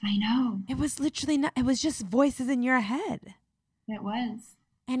I know. It was literally not, it was just voices in your head. It was.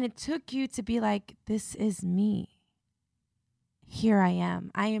 And it took you to be like, this is me. Here I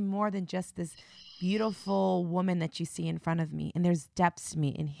am. I am more than just this beautiful woman that you see in front of me. And there's depths to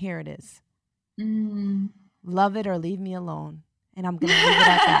me. And here it is. Love it or leave me alone. And I'm going to leave it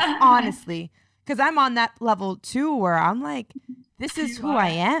at that, honestly. Because I'm on that level too where I'm like, this is who I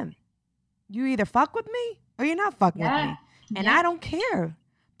am. You either fuck with me or you're not fucking with me. And I don't care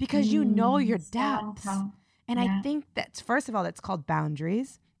because you know your depths. And I think that's, first of all, that's called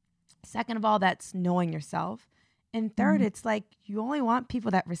boundaries. Second of all, that's knowing yourself. And third, it's like you only want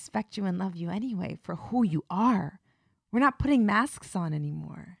people that respect you and love you anyway for who you are. We're not putting masks on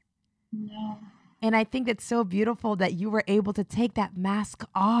anymore. No. And I think it's so beautiful that you were able to take that mask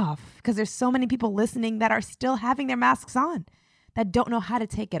off because there's so many people listening that are still having their masks on that don't know how to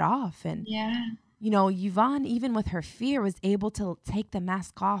take it off. And, Yvonne, even with her fear, was able to take the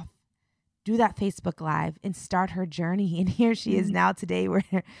mask off, do that Facebook Live and start her journey. And here she is now today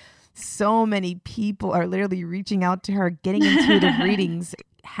where so many people are literally reaching out to her, getting intuitive readings,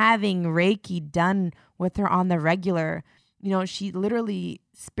 having Reiki done with her on the regular. She literally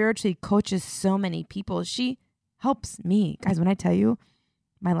spiritually coaches so many people. She helps me. Guys, when I tell you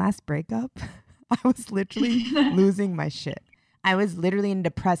my last breakup, I was literally losing my shit. I was literally in a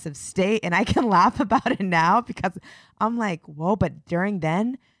depressive state and I can laugh about it now because I'm like, whoa, but during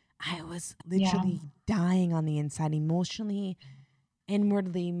then I was literally dying on the inside emotionally,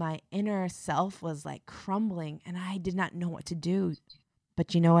 inwardly. My inner self was like crumbling and I did not know what to do.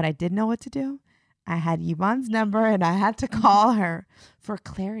 But you know what I did know what to do? I had Yvonne's number and I had to call her for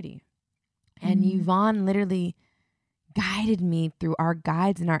clarity. And Yvonne literally guided me through our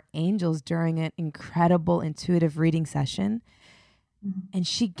guides and our angels during an incredible intuitive reading session. And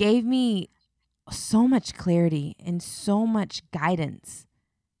she gave me so much clarity and so much guidance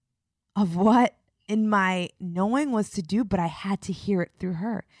of what in my knowing was to do, but I had to hear it through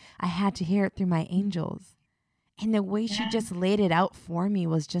her. I had to hear it through my angels. And the way she just laid it out for me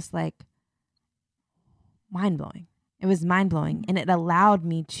was just like, mind-blowing. It was mind-blowing. And it allowed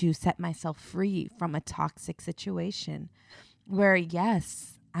me to set myself free from a toxic situation where,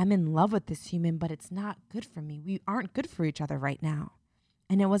 yes, I'm in love with this human, but it's not good for me. We aren't good for each other right now.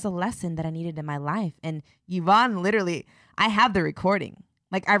 And it was a lesson that I needed in my life. And Yvonne, literally, I have the recording.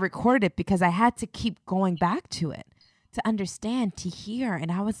 Like, I recorded it because I had to keep going back to it to understand, to hear.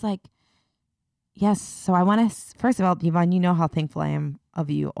 And I was like, yes. So I want to, first of all, Yvonne, you know how thankful I am of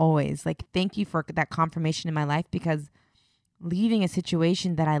you always. Like, thank you for that confirmation in my life because leaving a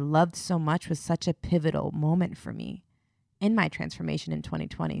situation that I loved so much was such a pivotal moment for me in my transformation in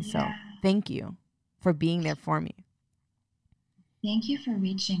 2020. So thank you for being there for me. Thank you for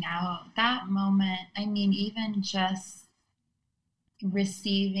reaching out. That moment, I mean, even just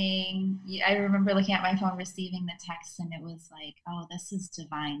receiving, I remember looking at my phone, receiving the text, and it was like, oh, this is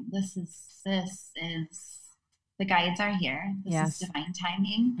divine. This is, the guides are here. This is divine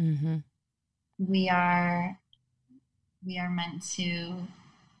timing. Mm-hmm. We are meant to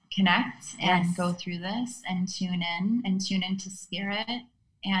connect and go through this and tune into spirit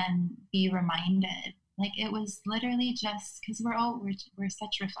and be reminded. Like, it was literally just because we're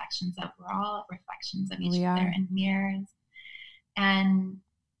such reflections of, we're all reflections of each other and mirrors. And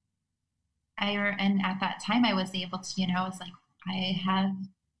at that time I was able to, I was like, I have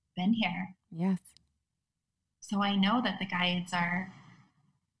been here. Yes. So I know that the guides are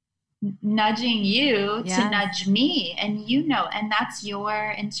nudging you to nudge me, and and that's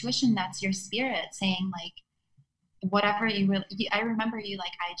your intuition, that's your spirit saying, like, whatever I remember you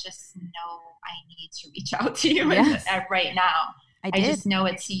like, I just know I need to reach out to you right now. I just know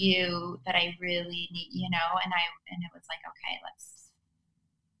it's you that I really need, and it was like, okay,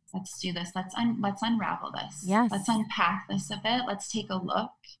 let's do this. Let's unravel this. Yes. Let's unpack this a bit. Let's take a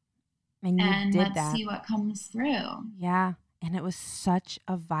look. And let's see what comes through. Yeah. And it was such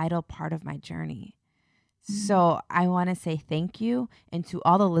a vital part of my journey. So I want to say thank you. And to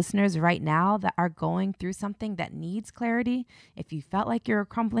all the listeners right now that are going through something that needs clarity, if you felt like you're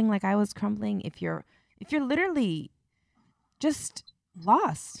crumbling like I was crumbling, if you're literally just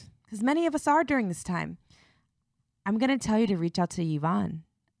lost, because many of us are during this time, I'm going to tell you to reach out to Yvonne.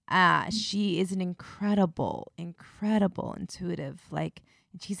 She is an incredible intuitive, and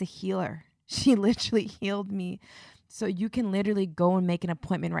she's a healer. She literally healed me. So you can literally go and make an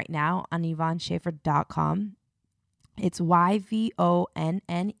appointment right now on YvonneSchaefer.com. It's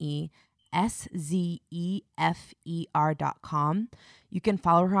YvonneSzefer.com. You can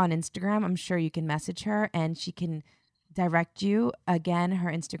follow her on Instagram. I'm sure you can message her and she can direct you. Again,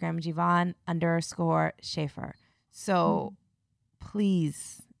 her Instagram is Yvonne_Schaefer. So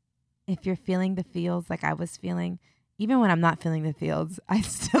please, if you're feeling the feels like I was feeling, even when I'm not feeling the feels, I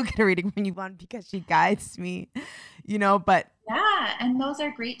still get a reading from Yvonne because she guides me, but. Yeah. And those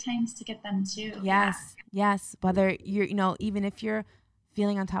are great times to get them too. Yes. Yeah. Yes. Whether you're, even if you're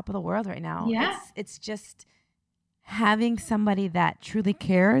feeling on top of the world right now, it's just having somebody that truly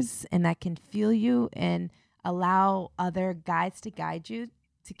cares and that can feel you and allow other guides to guide you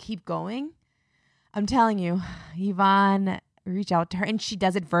to keep going. I'm telling you, Yvonne, reach out to her, and she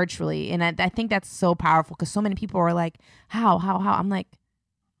does it virtually. And I think that's so powerful because so many people are like, how? I'm like,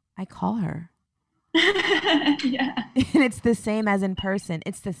 I call her. Yeah. And it's the same as in person.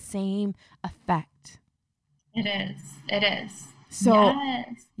 It's the same effect. It is. So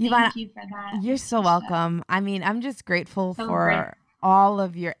yes. Thank you for that. You're so welcome. I mean, I'm just grateful for all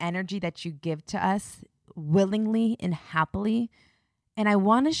of your energy that you give to us willingly and happily. And I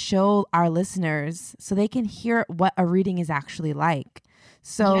want to show our listeners so they can hear what a reading is actually like.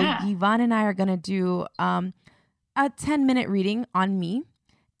 So Yvonne and I are going to do a 10-minute reading on me.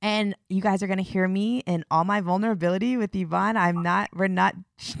 And you guys are going to hear me in all my vulnerability with Yvonne. We're not,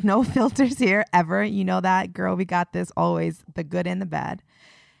 no filters here ever. You know that, girl. We got this always, the good and the bad.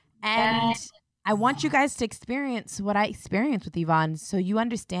 And I want you guys to experience what I experienced with Yvonne so you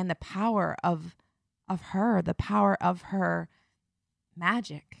understand the power of her, the power of her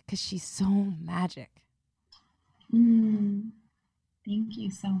magic, because she's so magic. Thank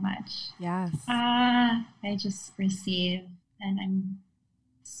you so much. Yes. I just receive, and I'm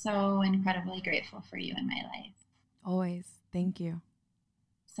so incredibly grateful for you in my life. Always. Thank you.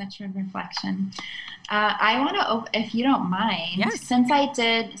 Such a reflection. I want to, if you don't mind,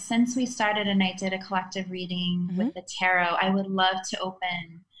 since we started and I did a collective reading with the tarot, I would love to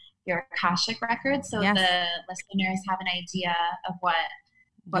open your Akashic record so the listeners have an idea of what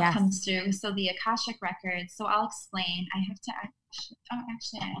comes through. So the Akashic record, so I'll explain. I have to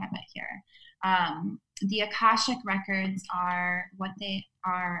actually I have it here. The Akashic records are what they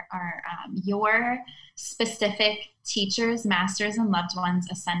are your specific teachers, masters, and loved ones,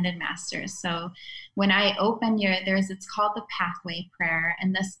 ascended masters. So when I open it's called the pathway prayer.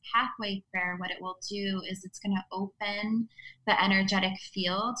 And this pathway prayer, what it will do is it's going to open the energetic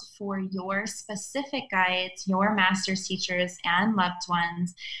field for your specific guides, your masters, teachers, and loved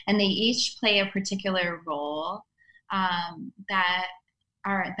ones. And they each play a particular role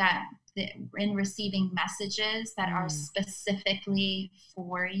in receiving messages that are specifically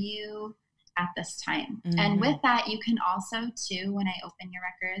for you at this time. And with that, you can also too, when I open your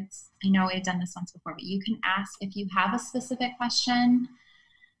records, I know we've done this once before, but you can ask if you have a specific question,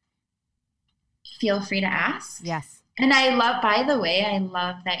 feel free to ask. Yes. And I love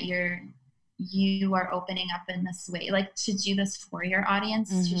that you are opening up in this way, like to do this for your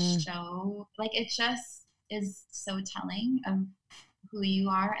audience, to show, like, it just is so telling of who you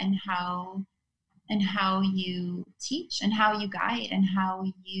are and how you teach and how you guide and how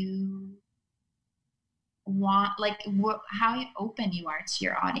you want, like how open you are to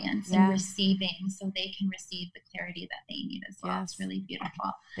your audience and receiving, so they can receive the clarity that they need as well. It's really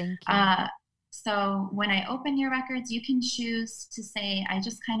beautiful. Thank you. So when I open your records, you can choose to say, I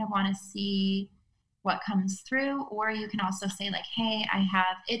just kind of want to see what comes through, or you can also say like, hey,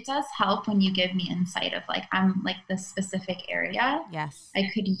 it does help when you give me insight of like, I'm like this specific area. Yes. I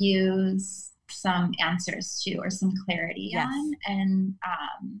could use some answers to, or some clarity on, and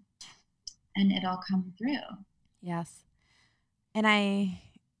it'll come through. Yes. And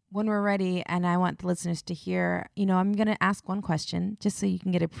when we're ready, and I want the listeners to hear, I'm going to ask one question just so you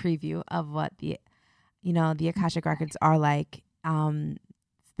can get a preview of what the Akashic Records are like.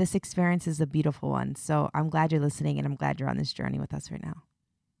 This experience is a beautiful one. So I'm glad you're listening, and I'm glad you're on this journey with us right now.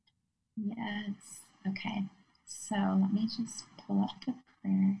 Yes. Okay. So let me just pull up the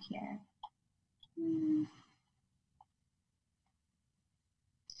prayer here.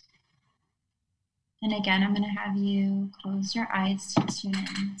 And again, I'm going to have you close your eyes to tune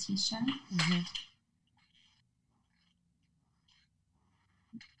in, Letitia. Mm-hmm.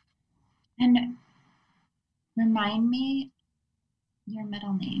 And remind me your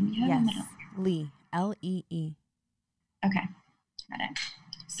middle name. You have a middle name. Lee. L-E-E. Okay, got it.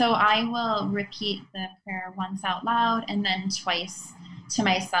 So I will repeat the prayer once out loud and then twice to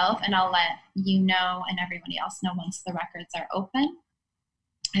myself, and I'll let you know and everybody else know once the records are open,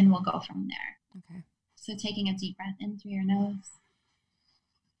 and we'll go from there. Okay. So taking a deep breath in through your nose.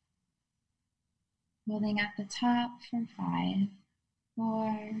 Holding at the top for 5,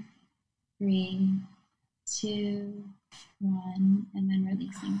 4, 3, 2, 1, and then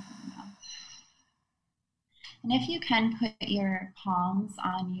releasing from the mouth. And if you can, put your palms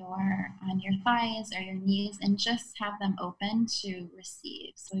on your thighs or your knees and just have them open to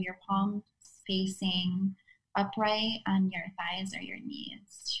receive. So your palms facing upright on your thighs or your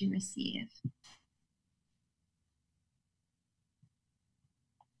knees to receive.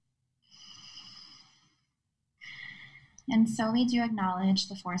 And so we do acknowledge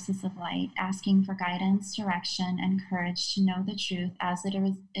the forces of light, asking for guidance, direction, and courage to know the truth as it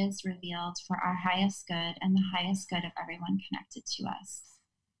is revealed for our highest good and the highest good of everyone connected to us.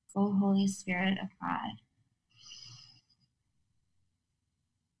 O Holy Spirit of God.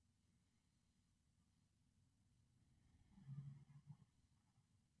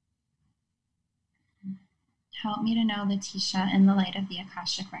 Help me to know Letitia in the light of the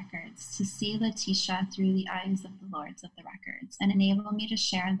Akashic Records, to see Letitia through the eyes of the Lords of the Records, and enable me to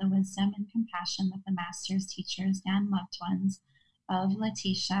share the wisdom and compassion that the masters, teachers, and loved ones of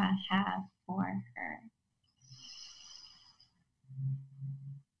Letitia have for her.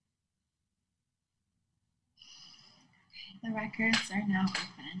 Okay, the records are now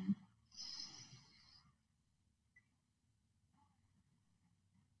open.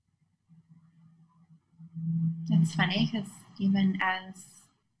 It's funny because even as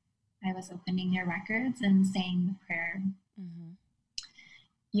I was opening your records and saying the prayer,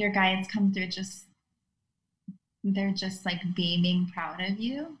 your guides come through they're just like beaming proud of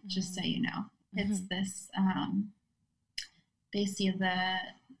you, just so you know. It's this, they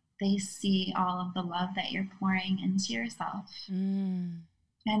see all of the love that you're pouring into yourself, and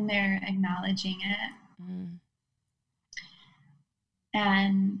they're acknowledging it.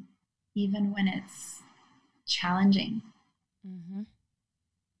 And even when it's challenging,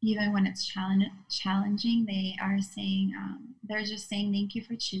 challenging, they are saying, they're just saying, thank you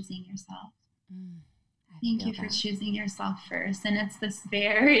for choosing yourself. Thank you for choosing yourself first. And it's this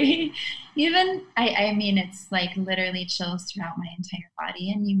very, I mean, it's like literally chills throughout my entire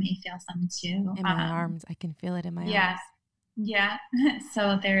body, and you may feel some too. In my arms. I can feel it in my arms. Yeah.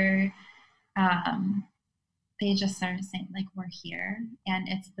 So they just are saying like, we're here. And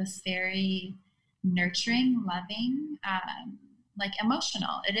it's this very nurturing, loving, like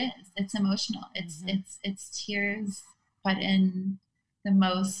emotional. It is. It's emotional. It's tears, but in the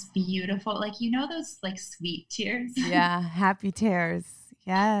most beautiful, like, those like sweet tears. Yeah, happy tears.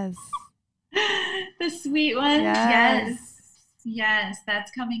 Yes. The sweet ones. Yes,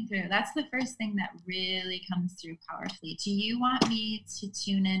 that's coming through. That's the first thing that really comes through powerfully. Do you want me to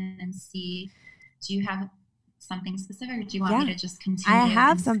tune in and see? Do you have something specific, or do you want me to just continue? I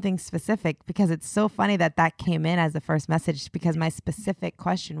have something specific, because it's so funny that came in as the first message, because my specific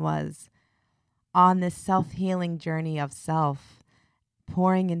question was, on this self-healing journey of self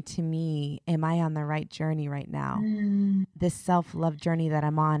pouring into me, am I on the right journey right now? This self-love journey that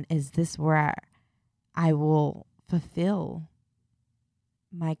I'm on, is this where I will fulfill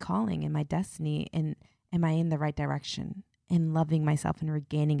my calling and my destiny? And am I in the right direction? in loving myself and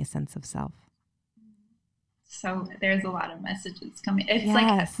regaining a sense of self. So there's a lot of messages coming. It's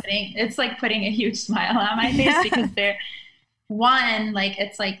Yes. like putting a huge smile on my face because they're one, like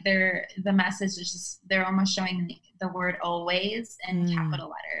it's like the message is just they're almost showing the word always in capital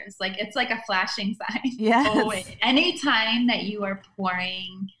letters. Like it's like a flashing sign. Yes. Always. Anytime that you are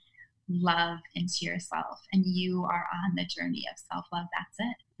pouring love into yourself and you are on the journey of self-love, that's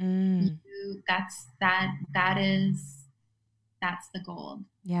it. That's the gold.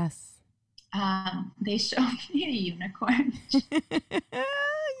 Yes. They showed me a unicorn. Yes,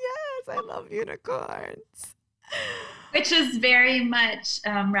 I love unicorns. Which is very much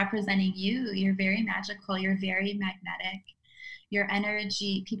representing you. You're very magical. You're very magnetic. Your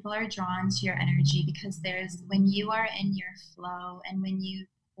energy, people are drawn to your energy because when you are in your flow and when you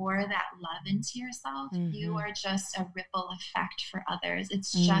pour that love into yourself, you are just a ripple effect for others.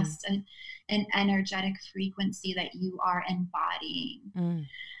 It's just an energetic frequency that you are embodying.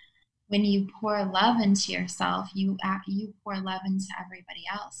 When you pour love into yourself, you pour love into everybody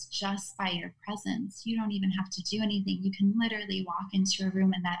else just by your presence. You don't even have to do anything. You can literally walk into a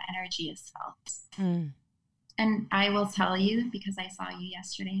room and that energy is felt. And I will tell you, because I saw you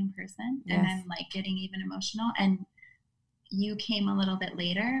yesterday in person, and I'm like getting even emotional. And you came a little bit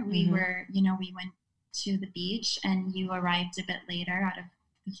later. We were, we went to the beach and you arrived a bit later out of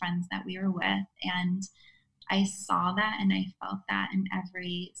the friends that we were with. And I saw that and I felt that in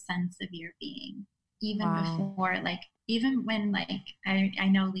every sense of your being, even before, like, even when, like, I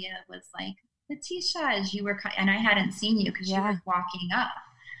know Leah was like, Letitia, as you were, and I hadn't seen you because you were walking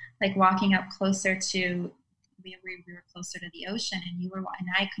up closer to, we were closer to the ocean and you were, and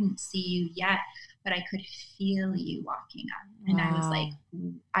I couldn't see you yet, but I could feel you walking up. And I was like,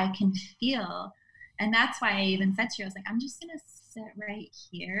 I can feel. And that's why I even said to you, I was like, I'm just going to sit right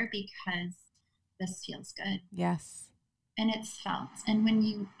here because this feels good. Yes. And it's felt. And when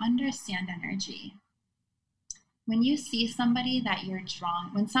you understand energy, when you see somebody that you're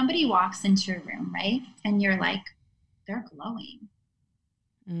drawn, when somebody walks into a room, right? And you're like, they're glowing.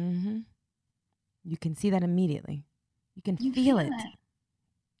 You can see that immediately. You can feel it.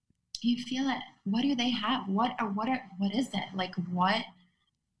 You feel it. What do they have? What is it? Like, what?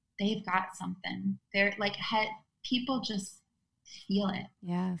 They've got something. They're like, people just feel it.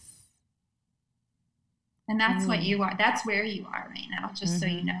 Yes. And that's what you are. That's where you are right now, just so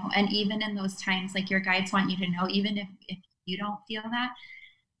you know. And even in those times, like, your guides want you to know, even if you don't feel that,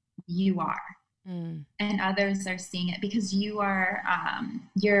 you are. And others are seeing it because you are,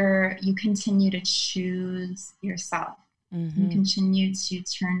 you continue to choose yourself. You continue to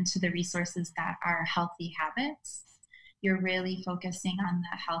turn to the resources that are healthy habits. You're really focusing on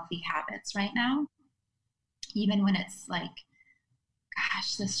the healthy habits right now, even when it's like,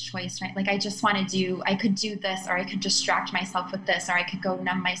 gosh, this choice, right? Like, I could do this, or I could distract myself with this, or I could go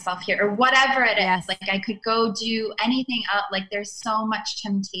numb myself here, or whatever it is. Like, I could go do anything else. Like, there's so much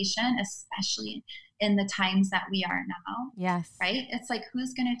temptation, especially in the times that we are now. Yes. Right? It's like,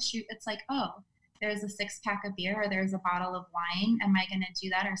 who's going to choose? It's like, oh, there's a 6-pack of beer or there's a bottle of wine. Am I going to do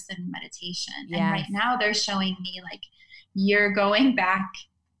that or sit in meditation? And right now they're showing me, like, you're going back.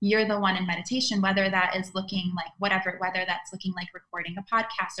 You're the one in meditation, whether that is looking like whether that's looking like recording a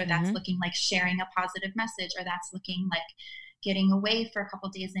podcast, or that's looking like sharing a positive message, or that's looking like getting away for a couple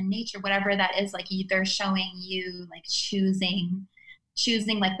of days in nature, whatever that is. Like, they're showing you, like, choosing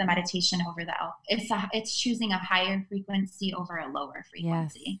like the meditation over it's choosing a higher frequency over a lower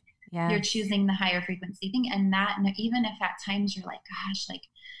frequency. Yes. You're choosing the higher frequency thing. And even if at times you're like, gosh, like,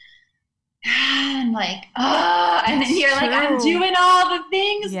 and like, and then you're like, I'm doing all the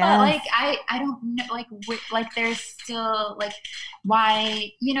things, but like, I don't know, like there's still, like,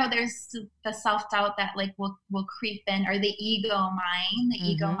 why, there's the self-doubt that, like, will creep in, or the ego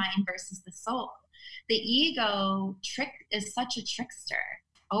mind versus the soul. The ego is such a trickster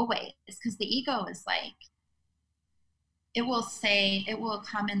always, because the ego is like, it will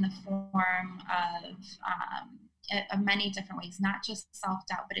come in the form of many different ways, not just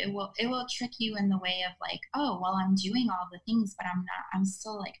self-doubt, but it will trick you in the way of, like, oh, well, I'm doing all the things, but I'm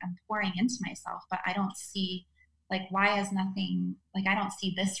still, like, I'm pouring into myself, but I don't see, like, why is nothing, like, I don't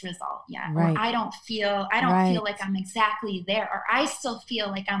see this result yet. Right. Or I don't feel like I'm exactly there, or I still feel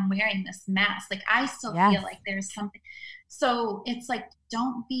like I'm wearing this mask. Like, I still feel like there's something. So it's like,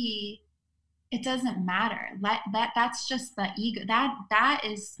 it doesn't matter. That's just the ego. That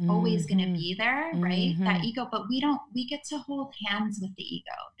is always going to be there, right? That ego, but we get to hold hands with the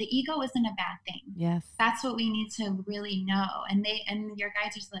ego. The ego isn't a bad thing. Yes. That's what we need to really know. And your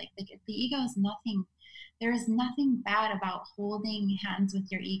guides are like, the ego is nothing. There is nothing bad about holding hands with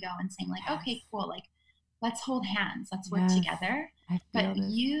your ego and saying, like, okay, cool. Like, let's hold hands, let's work Yes, together. I feel But this.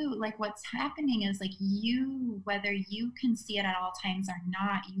 you, like, what's happening is, like, you, whether you can see it at all times or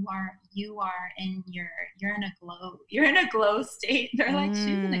not, you are in you're in a glow, you're in a glow state. They're like, she's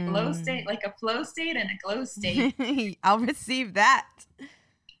in a glow state, Mm. like a flow state and a glow state. I'll receive that.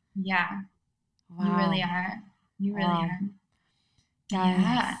 Yeah, you really Wow. are. You really Wow. are. Guys,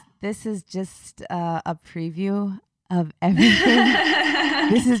 Yeah. this is just a preview of everything.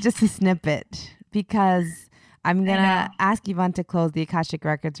 This is just a snippet because I'm I going know. to ask Yvonne to close the Akashic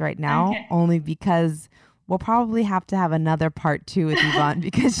Records right now, Okay. only because we'll probably have to have another part 2 with Yvonne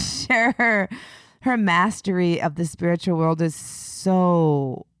because her mastery of the spiritual world is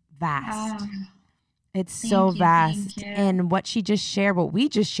so vast. Oh, It's so thank you. Thank vast. you. And what she just shared, what we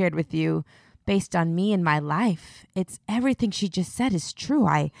just shared with you based on me and my life, it's everything she just said is true.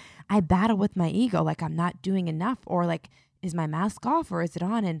 I battle with my ego like I'm not doing enough, or like, is my mask off or is it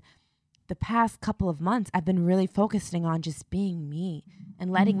on? And the past couple of months, I've been really focusing on just being me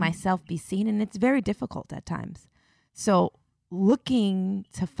and letting myself be seen. And it's very difficult at times. So looking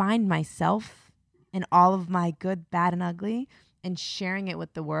to find myself in all of my good, bad, and ugly and sharing it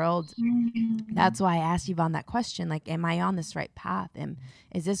with the world. That's why I asked Yvonne that question. Like, am I on this right path? And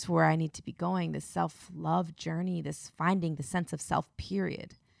is this where I need to be going? This self-love journey, this finding the sense of self,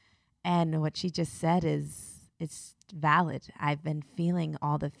 period. And what she just said is, it's valid. I've been feeling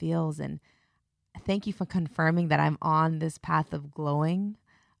all the feels. And thank you for confirming that I'm on this path of glowing,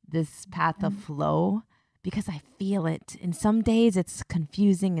 this path of flow, because I feel it. And some days it's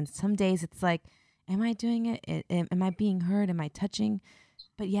confusing. And some days it's like, am I doing it? Am I being heard? Am I touching?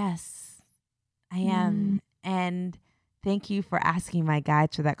 But yes, I am. And thank you for asking my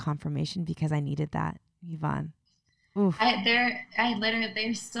guides for that confirmation because I needed that, Yvonne. Oof. They're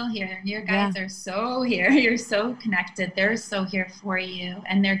still here. Your guides are so here. You're so connected. They're so here for you,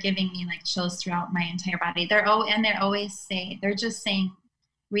 and they're giving me like chills throughout my entire body. They're just saying,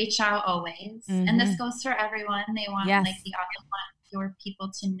 reach out always. And this goes for everyone. They want like the audience want your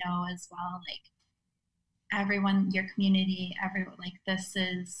people to know as well, like everyone, your community, everyone. Like, this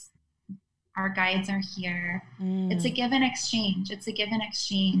is, our guides are here. It's a give and exchange.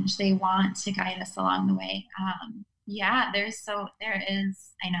 They want to guide us along the way. There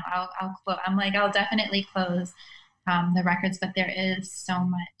is, I know I'll definitely close the records, but there is so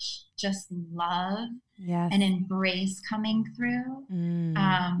much just love and embrace coming through.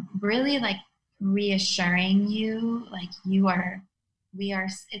 Really like reassuring you, like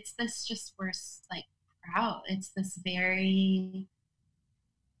it's this, just, we're like proud. It's this very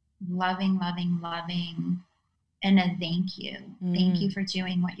loving, and a thank you. Thank you for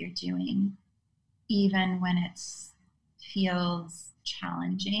doing what you're doing, even when it feels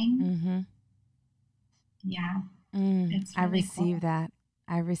challenging. Yeah. It's really I receive cool. that.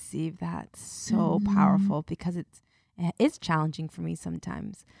 I receive that. So powerful because it's challenging for me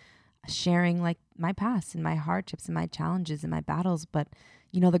sometimes, sharing like my past and my hardships and my challenges and my battles. But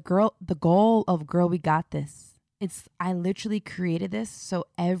the goal of Girl We Got This, I literally created this so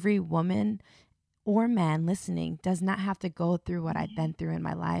every woman or man listening does not have to go through what I've been through in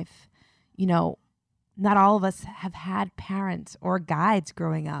my life. Not all of us have had parents or guides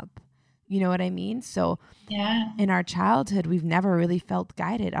growing up. You know what I mean? So in our childhood, we've never really felt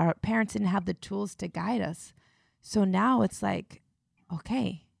guided. Our parents didn't have the tools to guide us. So now it's like,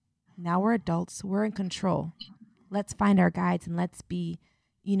 okay, now we're adults. We're in control. Let's find our guides and let's be,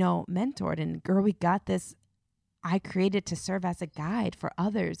 mentored. And Girl, We Got This, I created to serve as a guide for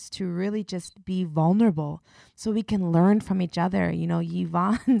others to really just be vulnerable so we can learn from each other.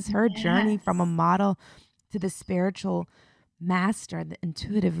 Yvonne's her journey from a model to the spiritual master, the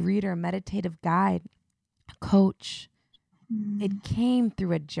intuitive reader, meditative guide, coach. It came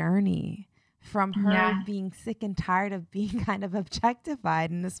through a journey from her being sick and tired of being kind of objectified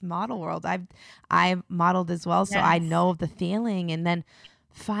in this model world. I've modeled as well, so I know the feeling. And then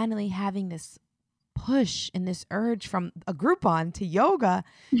finally having this push and this urge from a Groupon to yoga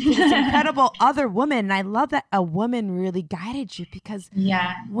to this incredible other woman. And I love that a woman really guided you, because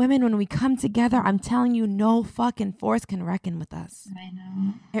women, when we come together, I'm telling you, no fucking force can reckon with us. I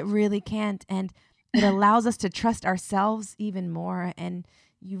know. It really can't. And it allows us to trust ourselves even more. And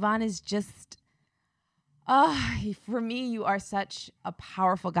Yvonne is just, for me, you are such a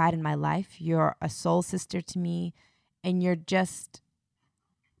powerful guide in my life. You're a soul sister to me, and you're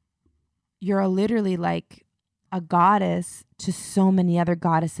literally like a goddess to so many other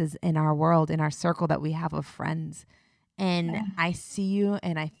goddesses in our world, in our circle that we have of friends. And I see you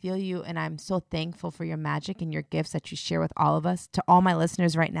and I feel you, and I'm so thankful for your magic and your gifts that you share with all of us. To all my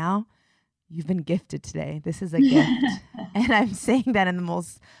listeners right now, you've been gifted today. This is a gift. And I'm saying that in the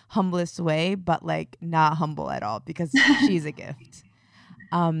most humblest way, but like not humble at all because she's a gift.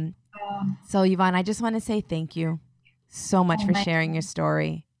 So Yvonne, I just want to say thank you so much for sharing your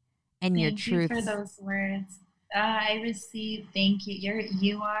story and your truth. Thank you for those words. I receive. Thank you.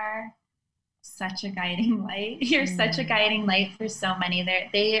 You are such a guiding light. You're such a guiding light for so many.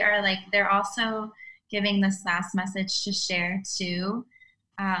 They're also giving this last message to share too.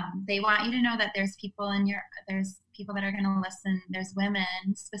 They want you to know that there's people that are going to listen. There's women,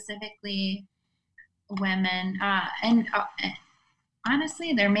 specifically women, and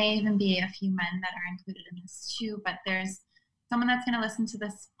honestly, there may even be a few men that are included in this too, but there's someone that's going to listen to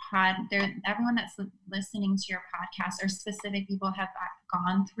this everyone that's listening to your podcast, or specific people, have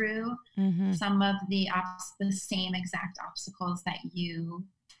gone through some of the same obstacles that you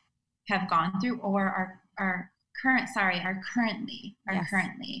have gone through, or are currently,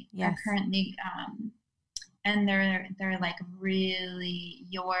 and they're like, really,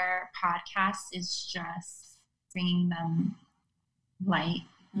 your podcast is just bringing them light.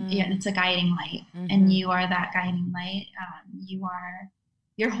 Yeah, it's a guiding light, and you are that guiding light.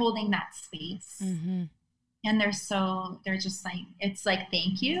 You're holding that space, and they're just like, it's like,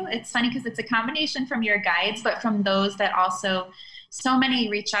 thank you. It's funny because it's a combination from your guides, but from those that also, so many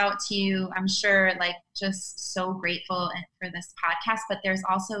reach out to you, I'm sure, like, just so grateful for this podcast. But there's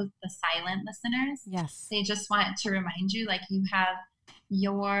also the silent listeners. Yes, they just want to remind you, like, you have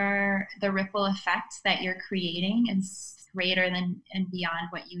the ripple effect that you're creating is greater than and beyond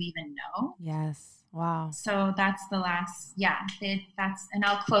what you even know. Yes. Wow. So that's the last, and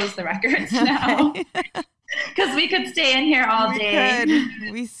I'll close the records now because we could stay in here all day.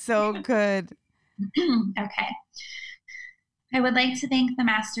 We so could. Okay. I would like to thank the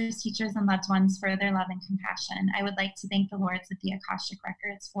masters, teachers, and loved ones for their love and compassion. I would like to thank the lords of the Akashic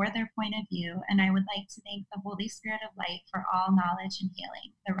Records for their point of view, and I would like to thank the Holy Spirit of Light for all knowledge and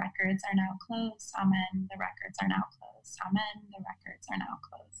healing. The records are now closed. Amen. The records are now closed. Amen. The records are now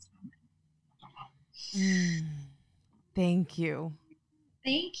closed. Amen. Thank you.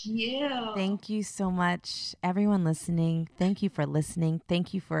 Thank you. Thank you so much, everyone listening. Thank you for listening.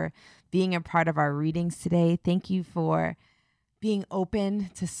 Thank you for being a part of our readings today. Thank you for being open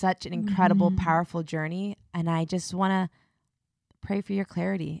to such an incredible, powerful journey. And I just want to pray for your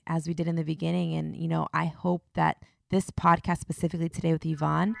clarity, as we did in the beginning. And, I hope that this podcast, specifically today with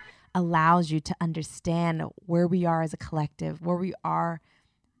Yvonne, allows you to understand where we are as a collective, where we are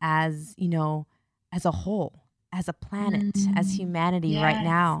as, as a whole, as a planet, as humanity right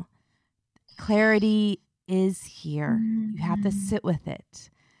now. Clarity is here. You have to sit with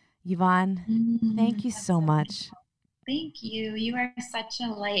it. Yvonne, thank you so much. Thank you. You are such a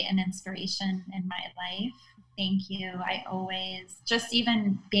light and inspiration in my life. Thank you. I always, just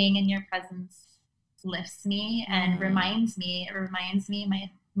even being in your presence lifts me and reminds my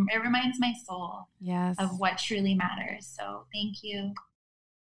soul of what truly matters. So thank you.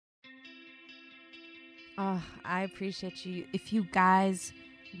 Oh, I appreciate you. If you guys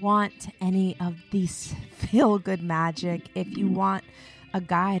want any of these feel-good magic, if you want a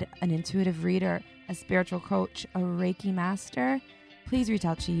guide, an intuitive reader, a spiritual coach, a Reiki master, please reach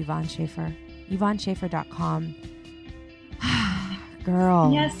out to Yvonne Schaefer, YvonneSchaefer.com.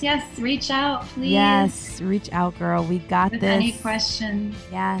 Girl. Yes. Reach out, please. Yes, reach out, girl. We got this. Any questions?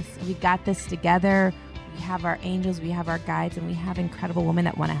 Yes, we got this together. We have our angels, we have our guides, and we have incredible women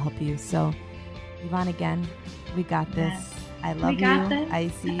that want to help you. So, Yvonne, again, we got this. Yes. I love you. I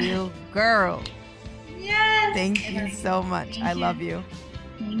see you. Girl. Yes. Thank you so much. I love you.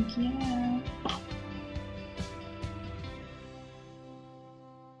 Thank you.